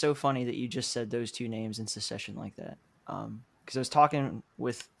that is so funny that you just said those two names in succession like that. Because I was talking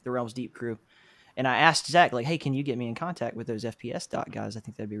with the Realms Deep crew, and I asked Zach, like, hey, can you get me in contact with those FPS guys? I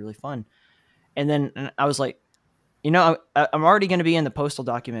think that'd be really fun. And then I was like, You know, I'm already going to be in the Postal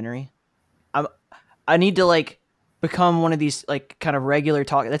documentary. I need to like become one of these like kind of regular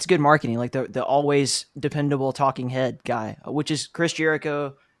talk. That's good marketing, like the always dependable talking head guy, which is Chris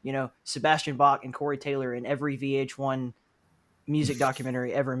Jericho, you know, Sebastian Bach, and Corey Taylor in every VH1 music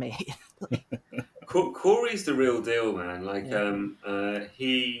documentary ever made. Corey's the real deal, man. Like,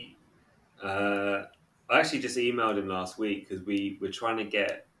 I actually just emailed him last week because we were trying to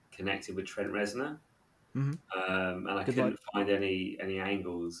get connected with Trent Reznor, and I couldn't find any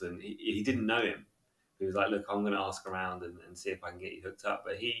angles, and he didn't know him. He was like, "Look, I'm going to ask around and see if I can get you hooked up."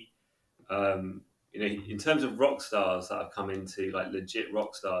 But he, you know, in terms of rock stars that I've come into, like legit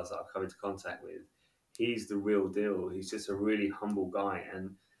rock stars that I've come into contact with, he's the real deal. He's just a really humble guy,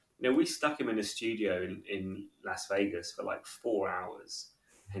 and you know, we stuck him in a studio in Las Vegas for like 4 hours,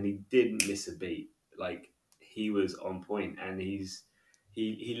 and he didn't miss a beat. Like, he was on point, and he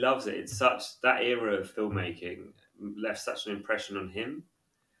loves it. It's that era of filmmaking left such an impression on him,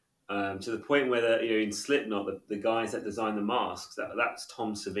 to the point where you know, in Slipknot, the guys that designed the masks, that's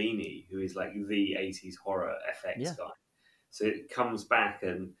Tom Savini, who is like the 80s horror FX guy. So it comes back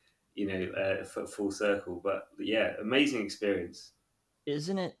and, you know, full circle. But yeah, amazing experience.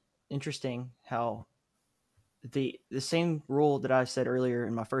 Isn't it interesting how the same rule that I said earlier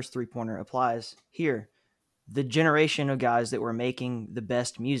in my first 3-pointer applies here? The generation of guys that were making the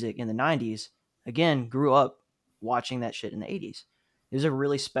best music in the 90s, again, grew up watching that shit in the 80s. It was a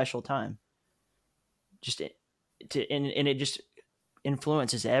really special time. And it just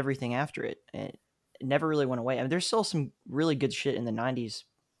influences everything after it. And it never really went away. I mean, there's still some really good shit in the 90s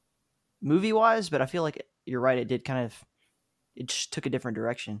movie-wise, but I feel like you're right, it just took a different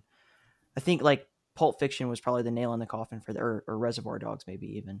direction. I think like Pulp Fiction was probably the nail in the coffin for or Reservoir Dogs,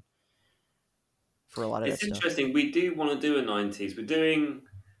 maybe even for a lot of that stuff. It's interesting. We do want to do a 90s.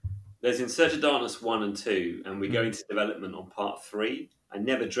 There's In Search of Darkness 1 and 2, and we're going to development on part 3. I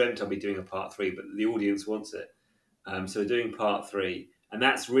never dreamt I'd be doing a part 3, but the audience wants it. So we're doing part 3, and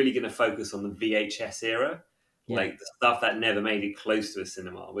that's really going to focus on the VHS era, like the stuff that never made it close to a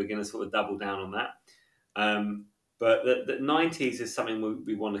cinema. We're going to sort of double down on that. But the 90s is something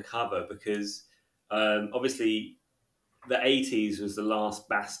we want to cover because obviously the 80s was the last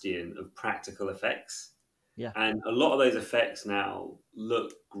bastion of practical effects. Yeah. And a lot of those effects now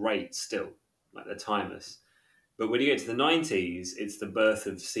look great still, like they're timeless. But when you get to the 90s, it's the birth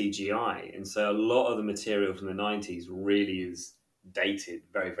of CGI. And so a lot of the material from the 90s really is dated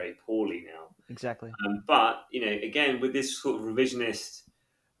very, very poorly now. Exactly. But, you know, again, with this sort of revisionist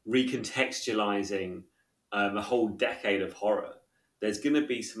recontextualizing a whole decade of horror, there's going to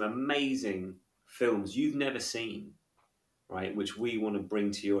be some amazing films you've never seen, right, which we want to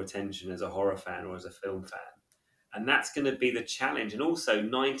bring to your attention as a horror fan or as a film fan. And that's going to be the challenge. And also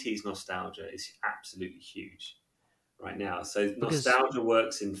 90s nostalgia is absolutely huge right now. So nostalgia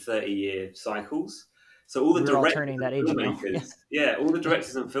works in 30-year cycles. So all the directors and filmmakers, all the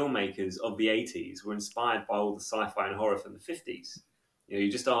directors and filmmakers of the 80s were inspired by all the sci-fi and horror from the 50s. You know, you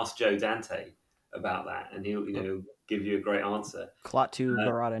just ask Joe Dante about that, and he'll give you a great answer. Klaatu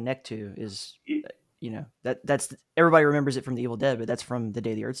Barada Nektu is, you know, that's everybody remembers it from The Evil Dead, but that's from The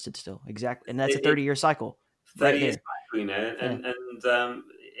Day the Earth Stood Still. Exactly, and that's a 30-year cycle. 30 years back, you know, and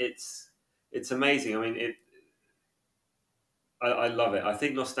it's amazing. I mean, I love it. I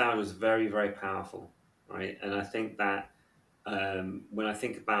think nostalgia is very, very powerful, right? And I think that when I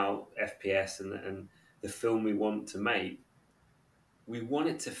think about FPS and the film we want to make, we want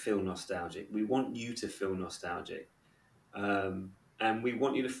it to feel nostalgic. We want you to feel nostalgic, and we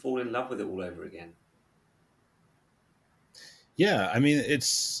want you to fall in love with it all over again. Yeah, I mean,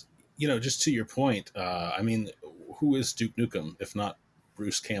 it's, you know, just to your point, I mean, who is Duke Nukem if not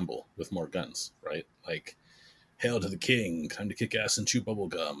Bruce Campbell with more guns, right? Like, hail to the king, time to kick ass and chew bubble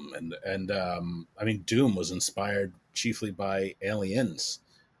gum. And I mean, Doom was inspired chiefly by Aliens,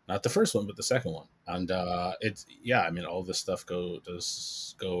 not the first one, but the second one. And it's, yeah, I mean, all this stuff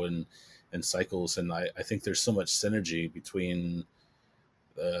does go in cycles. And I think there's so much synergy between,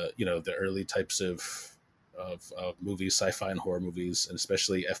 you know, the early types of movies, sci-fi and horror movies, and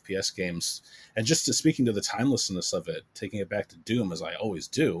especially FPS games. And just speaking to the timelessness of it, taking it back to Doom, as I always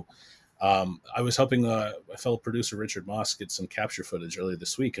do, I was helping my fellow producer Richard Moss get some capture footage earlier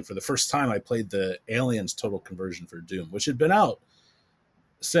this week, and for the first time I played the Aliens Total Conversion for Doom, which had been out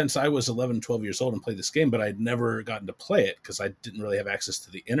since I was 11, 12 years old and played this game, but I'd never gotten to play it because I didn't really have access to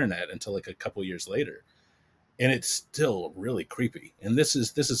the internet until like a couple years later. And it's still really creepy. And this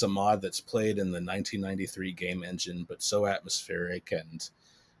is a mod that's played in the 1993 game engine, but so atmospheric, and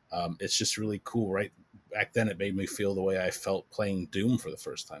it's just really cool, right? back then it made me feel the way I felt playing Doom for the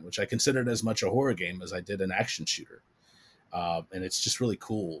first time, which I considered as much a horror game as I did an action shooter. And it's just really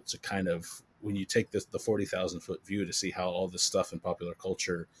cool to kind of, when you take the 40,000 foot view, to see how all this stuff in popular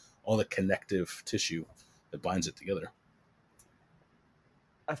culture, all the connective tissue that binds it together.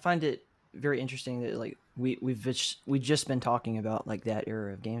 I find it very interesting that like we've just been talking about like that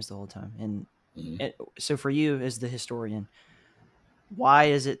era of games the whole time, and, and so for you as the historian, why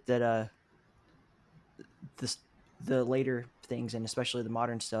is it that the later things, and especially the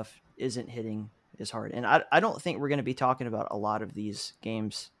modern stuff, isn't hitting as hard? And I don't think we're going to be talking about a lot of these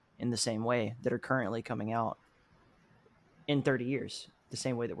games in the same way that are currently coming out in 30 years, the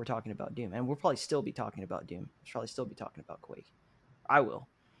same way that we're talking about Doom. And we'll probably still be talking about Doom. We'll probably still be talking about Quake. I will.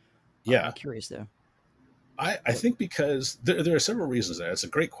 Yeah. I'm curious though. I think because there are several reasons there. It's a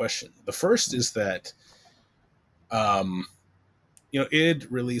great question. The first is that,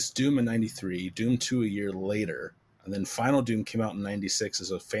 id released Doom in 93, Doom 2 a year later, and then Final Doom came out in 96 as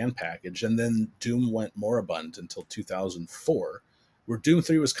a fan package, and then Doom went moribund until 2004, where Doom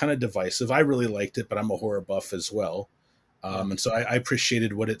 3 was kind of divisive. I really liked it, but I'm a horror buff as well. And so I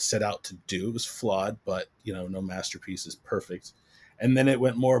appreciated what it set out to do. It was flawed, but, no masterpiece is perfect. And then it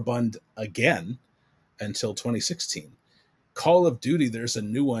went moribund again until 2016. Call of Duty, there's a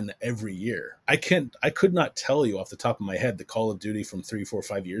new one every year. I could not tell you off the top of my head the Call of Duty from 3, 4,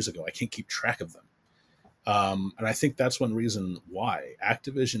 5 years ago. I can't keep track of them. And I think that's one reason why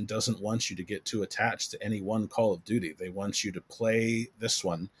Activision doesn't want you to get too attached to any one Call of Duty. They want you to play this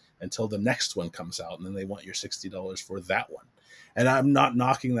one until the next one comes out, and then they want your $60 for that one. And I'm not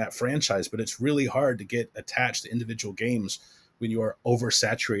knocking that franchise, but it's really hard to get attached to individual games when you are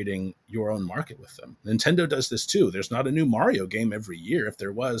oversaturating your own market with them. Nintendo does this too. There's not a new Mario game every year. If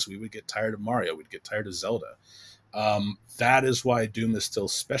there was, we would get tired of Mario. We'd get tired of Zelda. That is why Doom is still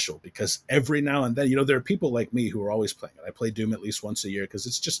special, because every now and then, there are people like me who are always playing it. I play Doom at least once a year because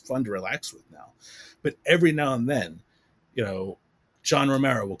it's just fun to relax with now. But every now and then, John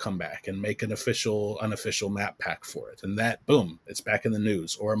Romero will come back and make an unofficial map pack for it. And that, boom, it's back in the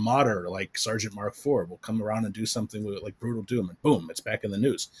news. Or a modder like Sergeant Mark IV will come around and do something with like Brutal Doom, and boom, it's back in the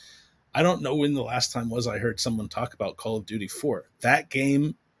news. I don't know when the last time was I heard someone talk about Call of Duty 4. That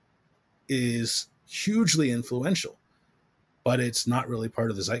game is hugely influential, but it's not really part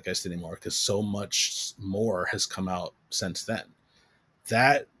of the zeitgeist anymore because so much more has come out since then.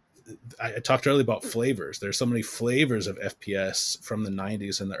 I talked earlier about flavors. There's so many flavors of FPS from the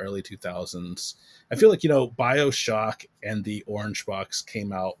 90s and the early 2000s. I feel like, BioShock and the Orange Box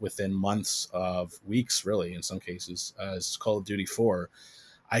came out within months of weeks, really, in some cases, as Call of Duty 4.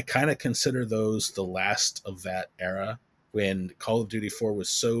 I kind of consider those the last of that era, when Call of Duty 4 was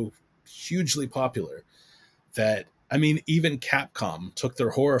so hugely popular that, even Capcom took their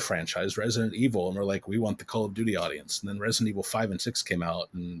horror franchise, Resident Evil, and were like, we want the Call of Duty audience. And then Resident Evil 5 and 6 came out,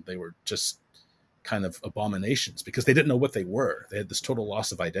 and they were just kind of abominations because they didn't know what they were. They had this total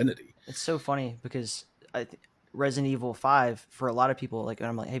loss of identity. It's so funny because Resident Evil 5, for a lot of people, and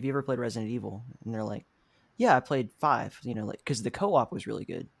I'm like, have you ever played Resident Evil? And they're like, yeah, I played 5, because the co-op was really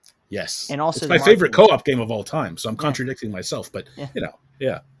good. Yes. And also it's my favorite co-op game of all time. So I'm contradicting myself, but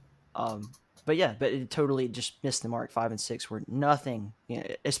yeah. But it totally just missed the mark. 5 and 6 were nothing,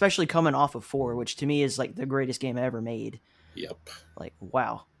 especially coming off of 4, which to me is like the greatest game ever made. Yep. Like,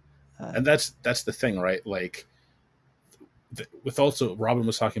 wow. And that's the thing, right? Like, with also, Robin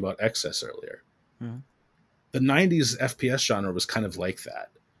was talking about excess earlier. Mm-hmm. The 90s FPS genre was kind of like that,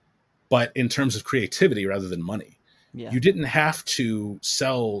 but in terms of creativity rather than money. Yeah. You didn't have to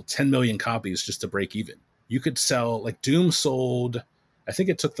sell 10 million copies just to break even. You could sell, like Doom sold, I think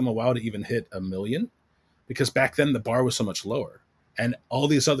it took them a while to even hit 1 million, because back then the bar was so much lower. And all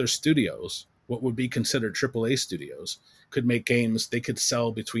these other studios, what would be considered AAA studios, could make games. They could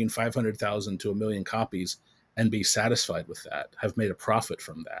sell between 500,000 to 1 million copies and be satisfied with that, have made a profit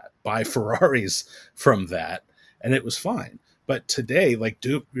from that, buy Ferraris from that, and it was fine. But today, like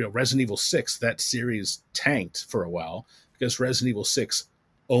Doom, Resident Evil 6, that series tanked for a while because Resident Evil 6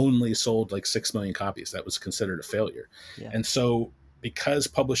 only sold like 6 million copies. That was considered a failure. Yeah. And so because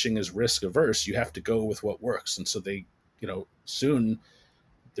publishing is risk averse, you have to go with what works. And so they, soon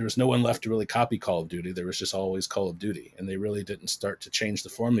there was no one left to really copy Call of Duty. There was just always Call of Duty. And they really didn't start to change the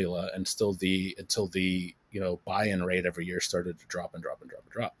formula until the buy-in rate every year started to drop and drop and drop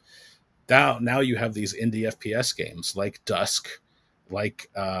and drop. Now you have these indie FPS games like Dusk, like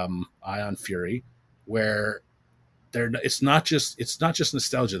Ion Fury, where it's not just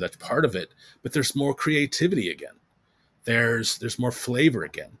nostalgia that's part of it, but there's more creativity again. There's more flavor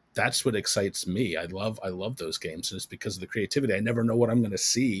again. That's what excites me. I love those games, and it's because of the creativity. I never know what I'm going to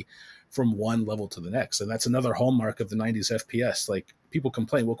see from one level to the next. And that's another hallmark of the 90s FPS. Like, people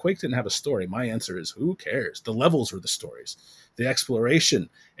complain, well, Quake didn't have a story. My answer is, who cares? The levels were the stories. The exploration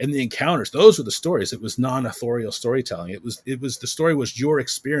and the encounters, those were the stories. It was non-authorial storytelling. It was the story was your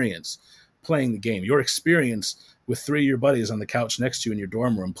experience playing the game, your experience with 3 of your buddies on the couch next to you in your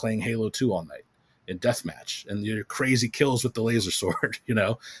dorm room playing Halo 2 all night in deathmatch, and your crazy kills with the laser sword.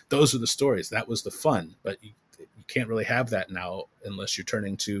 Those are the stories. That was the fun. But you can't really have that now unless you're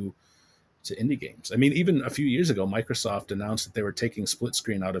turning to indie games. I mean, even a few years ago, Microsoft announced that they were taking split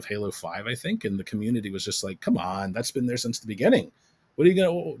screen out of Halo 5, I think, and the community was just like, come on, that's been there since the beginning. What are you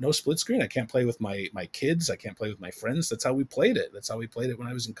going to, no split screen? I can't play with my kids. I can't play with my friends. That's how we played it. That's how we played it when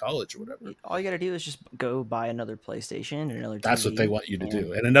I was in college or whatever. All you got to do is just go buy another PlayStation and another TV. That's what they want you to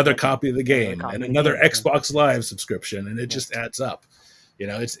do. And another copy of the game and another Xbox Live subscription. And it just adds up.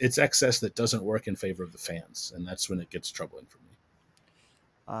 It's excess that doesn't work in favor of the fans. And that's when it gets troubling for me.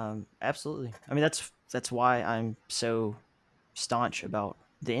 Absolutely. I mean, that's why I'm so staunch about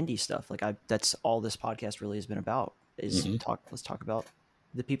the indie stuff. Like, that's all this podcast really has been about, is let's talk about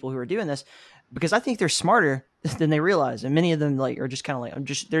the people who are doing this, because I think they're smarter than they realize. And many of them are just kind of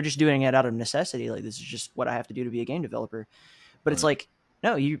like, they're just doing it out of necessity. Like, this is just what I have to do to be a game developer. But it's like,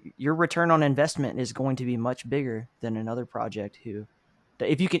 no, your return on investment is going to be much bigger than another project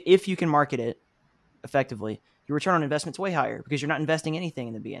if you can market it effectively, your return on investment's way higher because you're not investing anything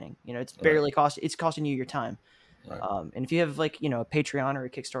in the beginning. It's barely it's costing you your time. Right. And if you have a Patreon or a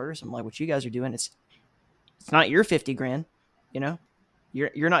Kickstarter or something like what you guys are doing, it's not your 50 grand,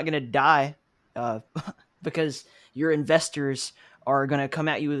 you're not going to die because your investors are going to come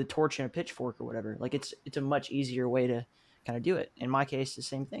at you with a torch and a pitchfork or whatever. Like, it's a much easier way to kind of do it. In my case, the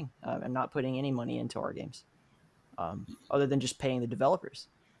same thing. I'm not putting any money into our games other than just paying the developers.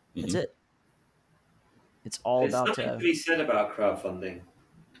 That's it. It's all There's about. There's something to be said about crowdfunding.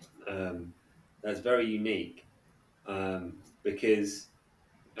 That's very unique because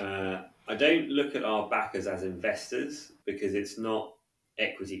I don't look at our backers as investors, because it's not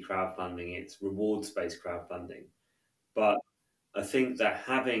equity crowdfunding; it's rewards-based crowdfunding. But I think that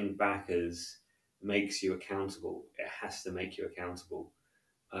having backers makes you accountable. It has to make you accountable,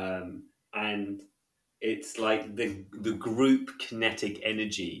 and it's like the group kinetic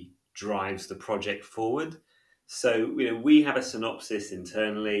energy drives the project forward. So, we have a synopsis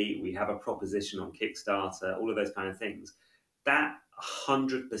internally, we have a proposition on Kickstarter, all of those kind of things. That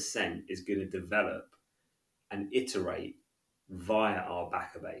 100% is going to develop and iterate via our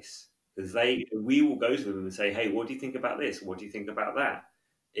backer base, because we will go to them and say, hey, what do you think about this? What do you think about that?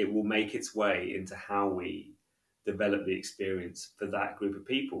 It will make its way into how we develop the experience for that group of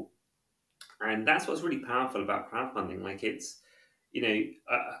people. And that's what's really powerful about crowdfunding. Like, it's,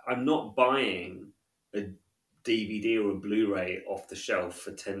 I'm not buying a DVD or a Blu-ray off the shelf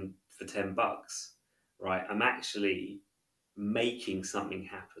for $10, right? I'm actually making something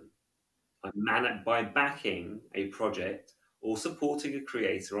happen. By backing a project or supporting a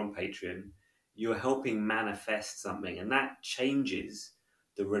creator on Patreon, you're helping manifest something, and that changes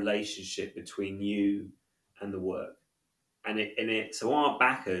the relationship between you and the work. So our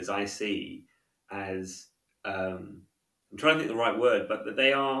backers, I see as I'm trying to think the right word, but that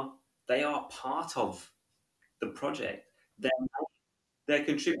they are part of the project. They're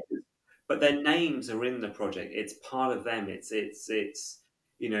contributors, but their names are in the project. It's part of them. It's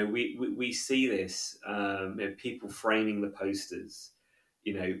we see this, people framing the posters,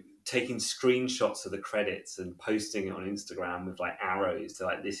 taking screenshots of the credits and posting it on Instagram with like arrows to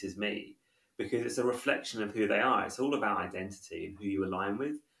like, this is me, because it's a reflection of who they are. It's all about identity and who you align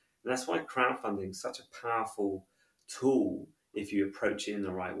with. And that's why crowdfunding is such a powerful tool if you approach it in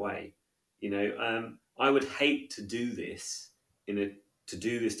the right way. I would hate to do this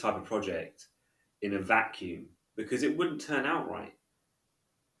type of project in a vacuum, because it wouldn't turn out right.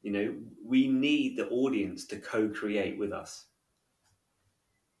 We need the audience to co-create with us.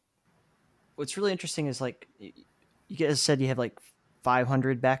 What's really interesting is, like, you guys said you have like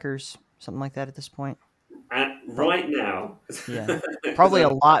 500 backers, something like that at this point. Right now, yeah, probably a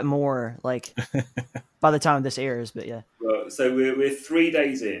lot more. Like by the time this airs, but yeah. Well, so we're 3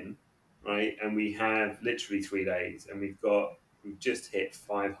 days in, right, and we have literally 3 days, and we've just hit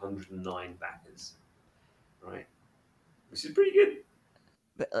 509 backers, right, which is pretty good.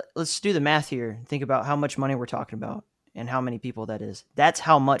 But let's do the math here. Think about how much money we're talking about and how many people that is. That's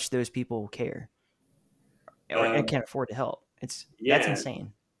how much those people care and can't afford to help. That's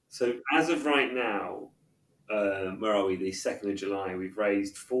insane. So as of right now, where are we? The 2nd of July, we've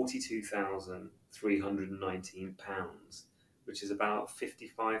raised £42,319, which is about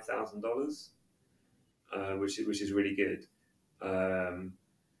 $55,000, which is really good.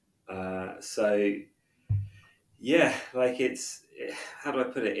 So yeah, like how do I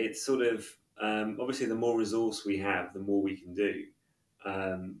put it? It's sort of obviously the more resource we have, the more we can do.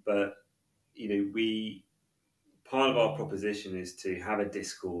 But part of our proposition is to have a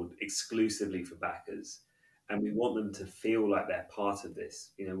Discord exclusively for backers, and we want them to feel like they're part of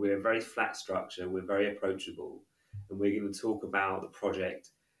this. We're a very flat structure, we're very approachable, and we're going to talk about the project.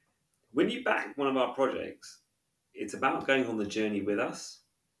 When you back one of our projects, it's about going on the journey with us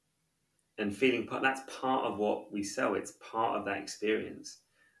and feeling part. That's part of what we sell. It's part of that experience.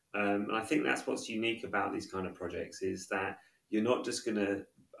 And I think that's what's unique about these kind of projects is that you're not just going to,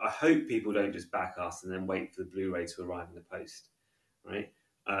 I hope people don't just back us and then wait for the Blu-ray to arrive in the post, right?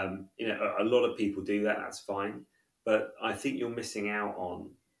 A lot of people do that. That's fine. But I think you're missing out on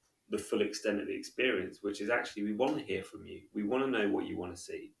the full extent of the experience, which is actually, we want to hear from you. We want to know what you want to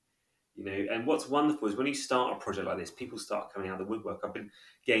see. And what's wonderful is when you start a project like this, people start coming out of the woodwork. I've been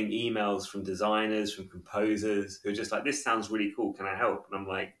getting emails from designers, from composers who are just like, this sounds really cool. Can I help? And I'm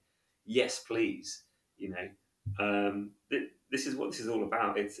like, yes, please. This is what this is all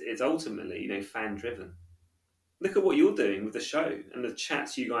about. It's ultimately, fan driven. Look at what you're doing with the show and the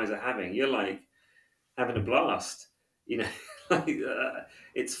chats you guys are having. You're like having a blast.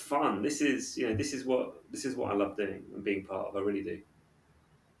 It's fun. This is what I love doing and being part of. I really do.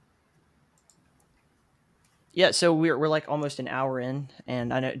 Yeah, so we're like almost an hour in,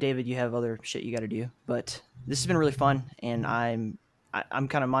 and I know, David, you have other shit you got to do, but this has been really fun, and I'm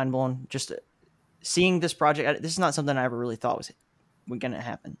kind of mind blown just seeing this project. This is not something I ever really thought was going to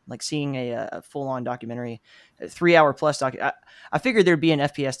happen. Like seeing a full on documentary, a 3 hour plus I figured there'd be an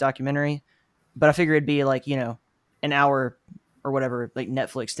FPS documentary, but I figured it'd be like an hour or whatever, like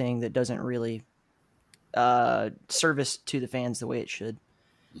Netflix thing that doesn't really service to the fans the way it should.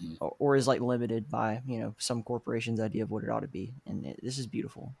 Or is like limited by some corporation's idea of what it ought to be, and this is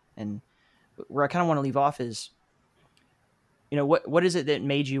beautiful. And where I kind of want to leave off is, what is it that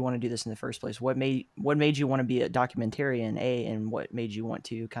made you want to do this in the first place? What made you want to be a documentarian, and what made you want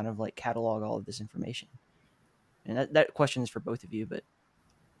to kind of like catalog all of this information? And that question is for both of you, but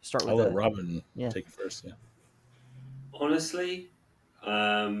start with. I'll let Robin take it first. Yeah. Honestly,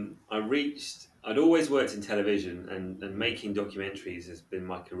 I'd always worked in television and making documentaries has been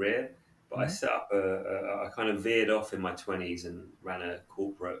my career, but I set up I kind of veered off in my 20s and ran a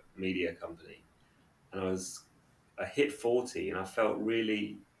corporate media company. And I hit 40 and I felt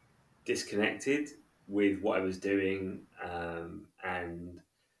really disconnected with what I was doing. And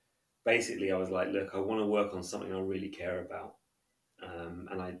basically I was like, look, I want to work on something I really care about.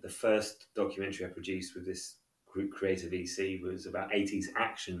 The first documentary I produced with this group Creative EC was about 80s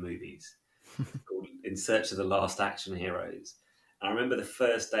action movies called In Search of the Last Action Heroes. And I remember the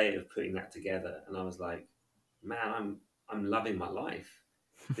first day of putting that together and I was like, man, I'm loving my life.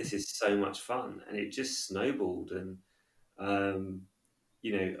 This is so much fun. And it just snowballed. And,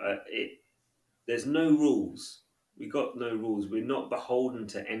 there's no rules. We got no rules. We're not beholden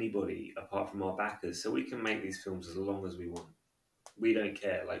to anybody apart from our backers. So we can make these films as long as we want. We don't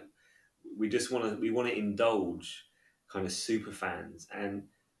care. Like, we want to indulge kind of super fans. And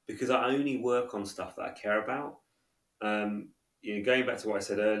because I only work on stuff that I care about, going back to what I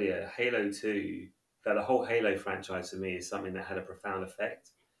said earlier, Halo 2, the whole Halo franchise for me is something that had a profound effect.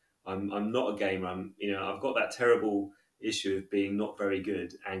 I'm not a gamer. I've got that terrible issue of being not very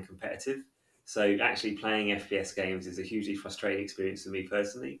good and competitive. So actually playing FPS games is a hugely frustrating experience for me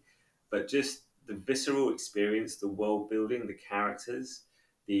personally. But just the visceral experience, the world building, the characters,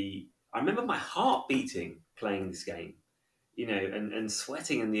 I remember my heart beating playing this game, and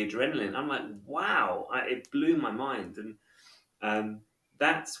sweating and the adrenaline. I'm like, wow, it blew my mind. And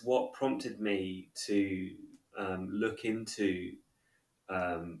that's what prompted me to look into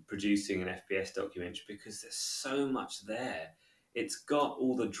producing an FPS documentary, because there's so much there. It's got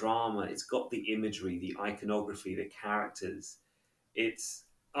all the drama, it's got the imagery, the iconography, the characters. It's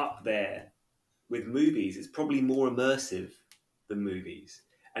up there with movies. It's probably more immersive than movies.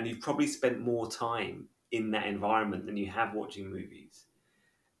 And you've probably spent more time in that environment than you have watching movies.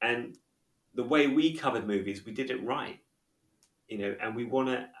 And the way we covered movies, we did it right. And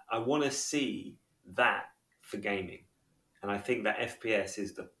I want to see that for gaming. And I think that FPS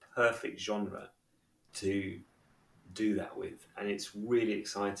is the perfect genre to do that with. And it's really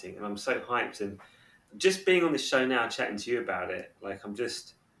exciting. And I'm so hyped. And just being on this show now, chatting to you about it, like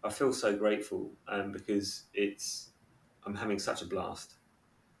I feel so grateful because I'm having such a blast.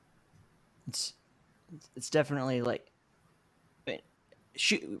 It's definitely like,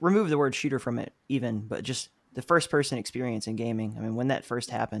 remove the word shooter from it even, but just the first person experience in gaming. I mean, when that first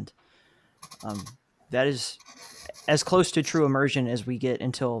happened, that is as close to true immersion as we get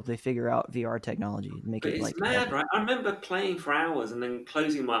until they figure out VR technology and make But it it's like mad, right? I remember playing for hours and then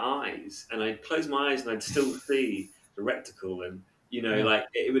closing my eyes, and I'd close my eyes and I'd still see the reticle, and Yeah. like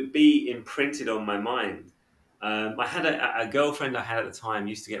it would be imprinted on my mind. I had a girlfriend I had at the time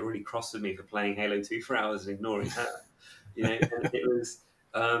used to get really cross with me for playing Halo 2 for hours and ignoring her. And it was,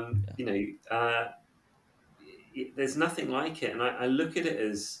 there's nothing like it, and I look at it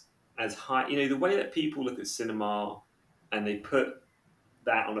as high. The way that people look at cinema, and they put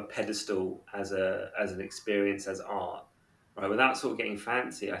that on a pedestal as an experience, as art, right? Without sort of getting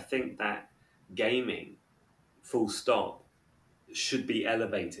fancy, I think that gaming, full stop, should be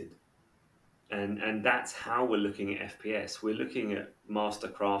elevated, and that's how we're looking at FPS. We're looking at master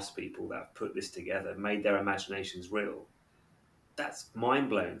craftspeople that have put this together, made their imaginations real. That's mind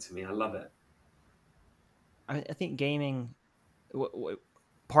blowing to me. I love it. I think gaming,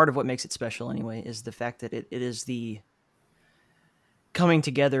 part of what makes it special anyway, is the fact that it is the coming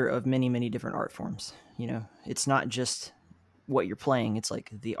together of many, many different art forms. It's not just what you're playing. It's like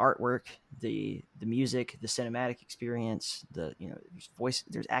the artwork, the music, the cinematic experience, there's voice,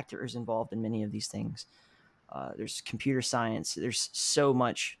 there's actors involved in many of these things. There's computer science. There's so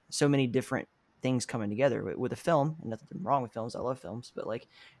many different things coming together with a film. And nothing wrong with films. I love films, but like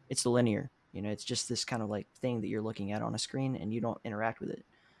it's linear. It's just this kind of like thing that you're looking at on a screen and you don't interact with it.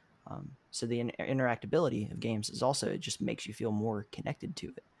 So the interactability of games is also, it just makes you feel more connected to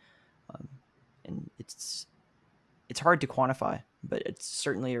it. And it's hard to quantify, but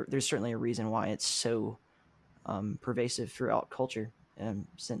there's certainly a reason why it's so pervasive throughout culture.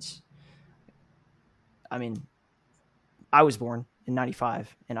 Since, I was born in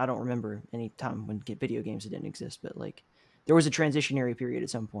 95 and I don't remember any time when video games didn't exist, but like there was a transitionary period at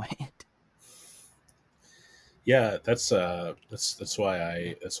some point. Yeah, that's why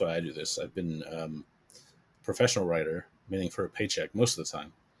I do this. I've been professional writer, meaning for a paycheck most of the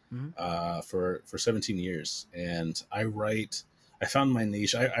time, for 17 years, and I found my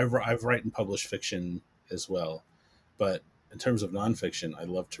niche. I write and publish fiction as well, but in terms of nonfiction, I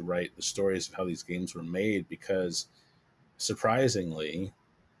love to write the stories of how these games were made, because surprisingly,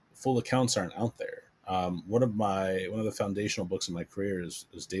 full accounts aren't out there. One of the foundational books in my career is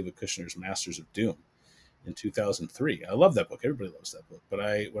David Kushner's Masters of Doom in 2003. I love that book. Everybody loves that book. But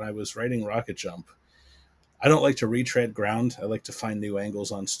when I was writing Rocket Jump, I don't like to retread ground. I like to find new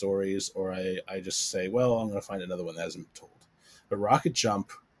angles on stories, or I just say, well, I'm going to find another one that hasn't been told. But Rocket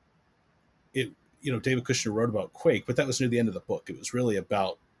Jump, David Kushner wrote about Quake, but that was near the end of the book. It was really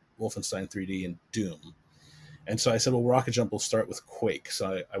about Wolfenstein 3D and Doom. And so I said, well, Rocket Jump will start with Quake.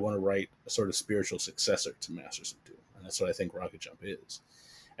 So I want to write a sort of spiritual successor to Masters of Doom. And that's what I think Rocket Jump is.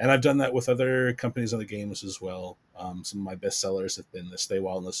 And I've done that with other companies on the games as well. Some of my best sellers have been the Stay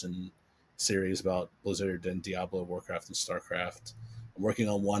While Listen series about Blizzard and Diablo, Warcraft, and StarCraft. I'm working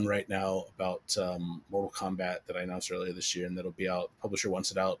on one right now about Mortal Kombat that I announced earlier this year, and that'll be out. The publisher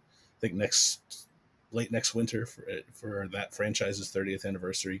wants it out, I think, late next winter for that franchise's 30th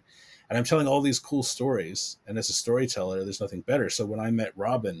anniversary. And I'm telling all these cool stories, and as a storyteller, there's nothing better. So when I met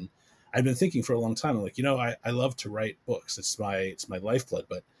Robin, I've been thinking for a long time, I'm like, I love to write books. It's my lifeblood,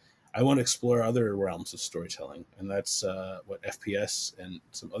 but I want to explore other realms of storytelling. And that's what FPS and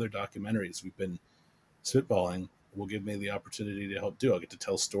some other documentaries we've been spitballing will give me the opportunity to help do. I'll get to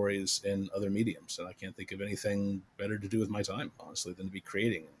tell stories in other mediums, and I can't think of anything better to do with my time, honestly, than to be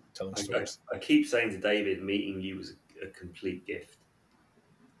creating and telling stories. I keep saying to David, meeting you was a complete gift.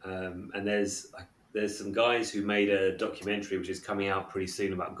 And there's some guys who made a documentary which is coming out pretty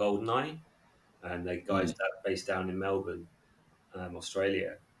soon about GoldenEye, and the guys based down in Melbourne,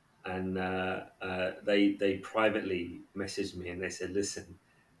 Australia, and they privately messaged me and they said, listen,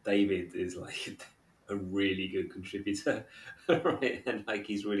 David is like a really good contributor, right? And like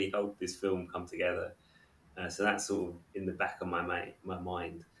he's really helped this film come together. So that's sort of in the back of my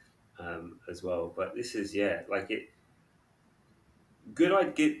mind as well. But this is good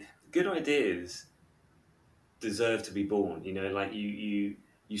ideas deserve to be born. Like you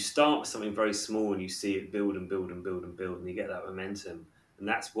start with something very small and you see it build and build and build and build, and you get that momentum. And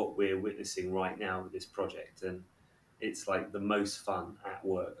that's what we're witnessing right now with this project. And it's like the most fun at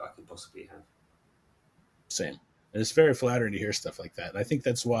work I could possibly have. Same. And it's very flattering to hear stuff like that. And I think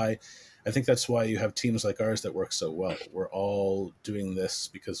that's why you have teams like ours that work so well. We're all doing this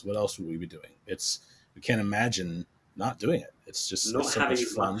because what else would we be doing? We can't imagine not doing it. It's just not so having much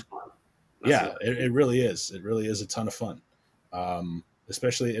fun. Yeah, it really is. It really is a ton of fun.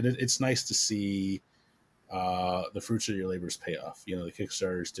 Especially, it's nice to see the fruits of your labors pay off. The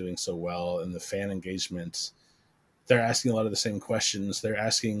Kickstarter is doing so well, and the fan engagement they're asking a lot of the same questions. They're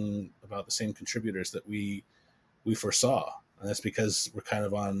asking about the same contributors that we foresaw, and that's because we're kind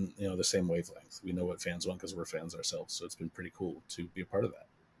of on the same wavelength. We know what fans want because we're fans ourselves. So it's been pretty cool to be a part of that.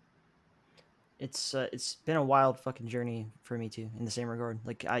 It's been a wild fucking journey for me too, in the same regard.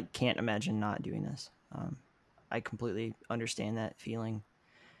 Like, I can't imagine not doing this. I completely understand that feeling,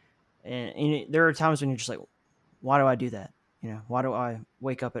 and there are times when you're just like, why do I do that? Why do I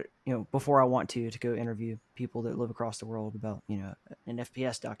wake up at before I want to go interview people that live across the world about an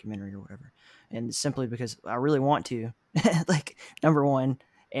FPS documentary or whatever, and simply because I really want to, like, number one,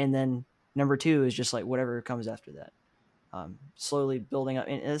 and then number two is just like whatever comes after that. Slowly building up,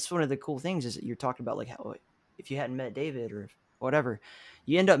 and that's one of the cool things is that you're talking about, like, how if you hadn't met David or whatever,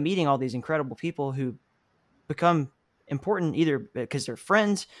 you end up meeting all these incredible people who become important either because they're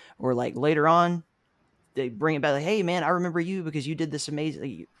friends or like later on they bring it back like, hey man, I remember you because you did this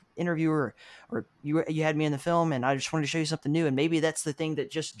amazing interview or you had me in the film and I just wanted to show you something new. And maybe that's the thing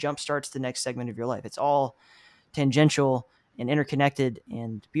that just jumpstarts the next segment of your life. It's all tangential and interconnected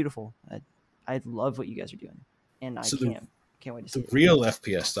and beautiful. I love what you guys are doing, and I can't wait to see the real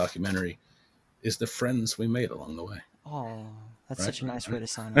FPS documentary is the friends we made along the way. Oh, that's right? Such a nice way to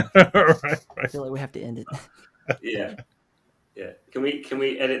sign off. right. I feel like we have to end it. Yeah. Can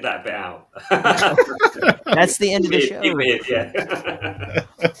we edit that bit out? That's the end of the show.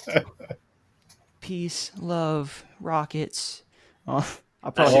 Yeah. Peace, love, rockets. Oh,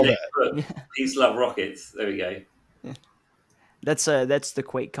 I'll probably Peace, love, rockets. There we go. Yeah. That's the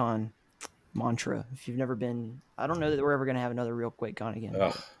QuakeCon mantra. If you've never been, I don't know that we're ever going to have another real QuakeCon again.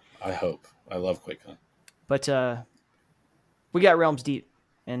 Oh, I hope. I love QuakeCon. But we got Realms Deep,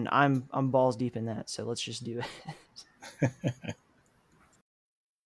 and I'm balls deep in that. So let's just do it.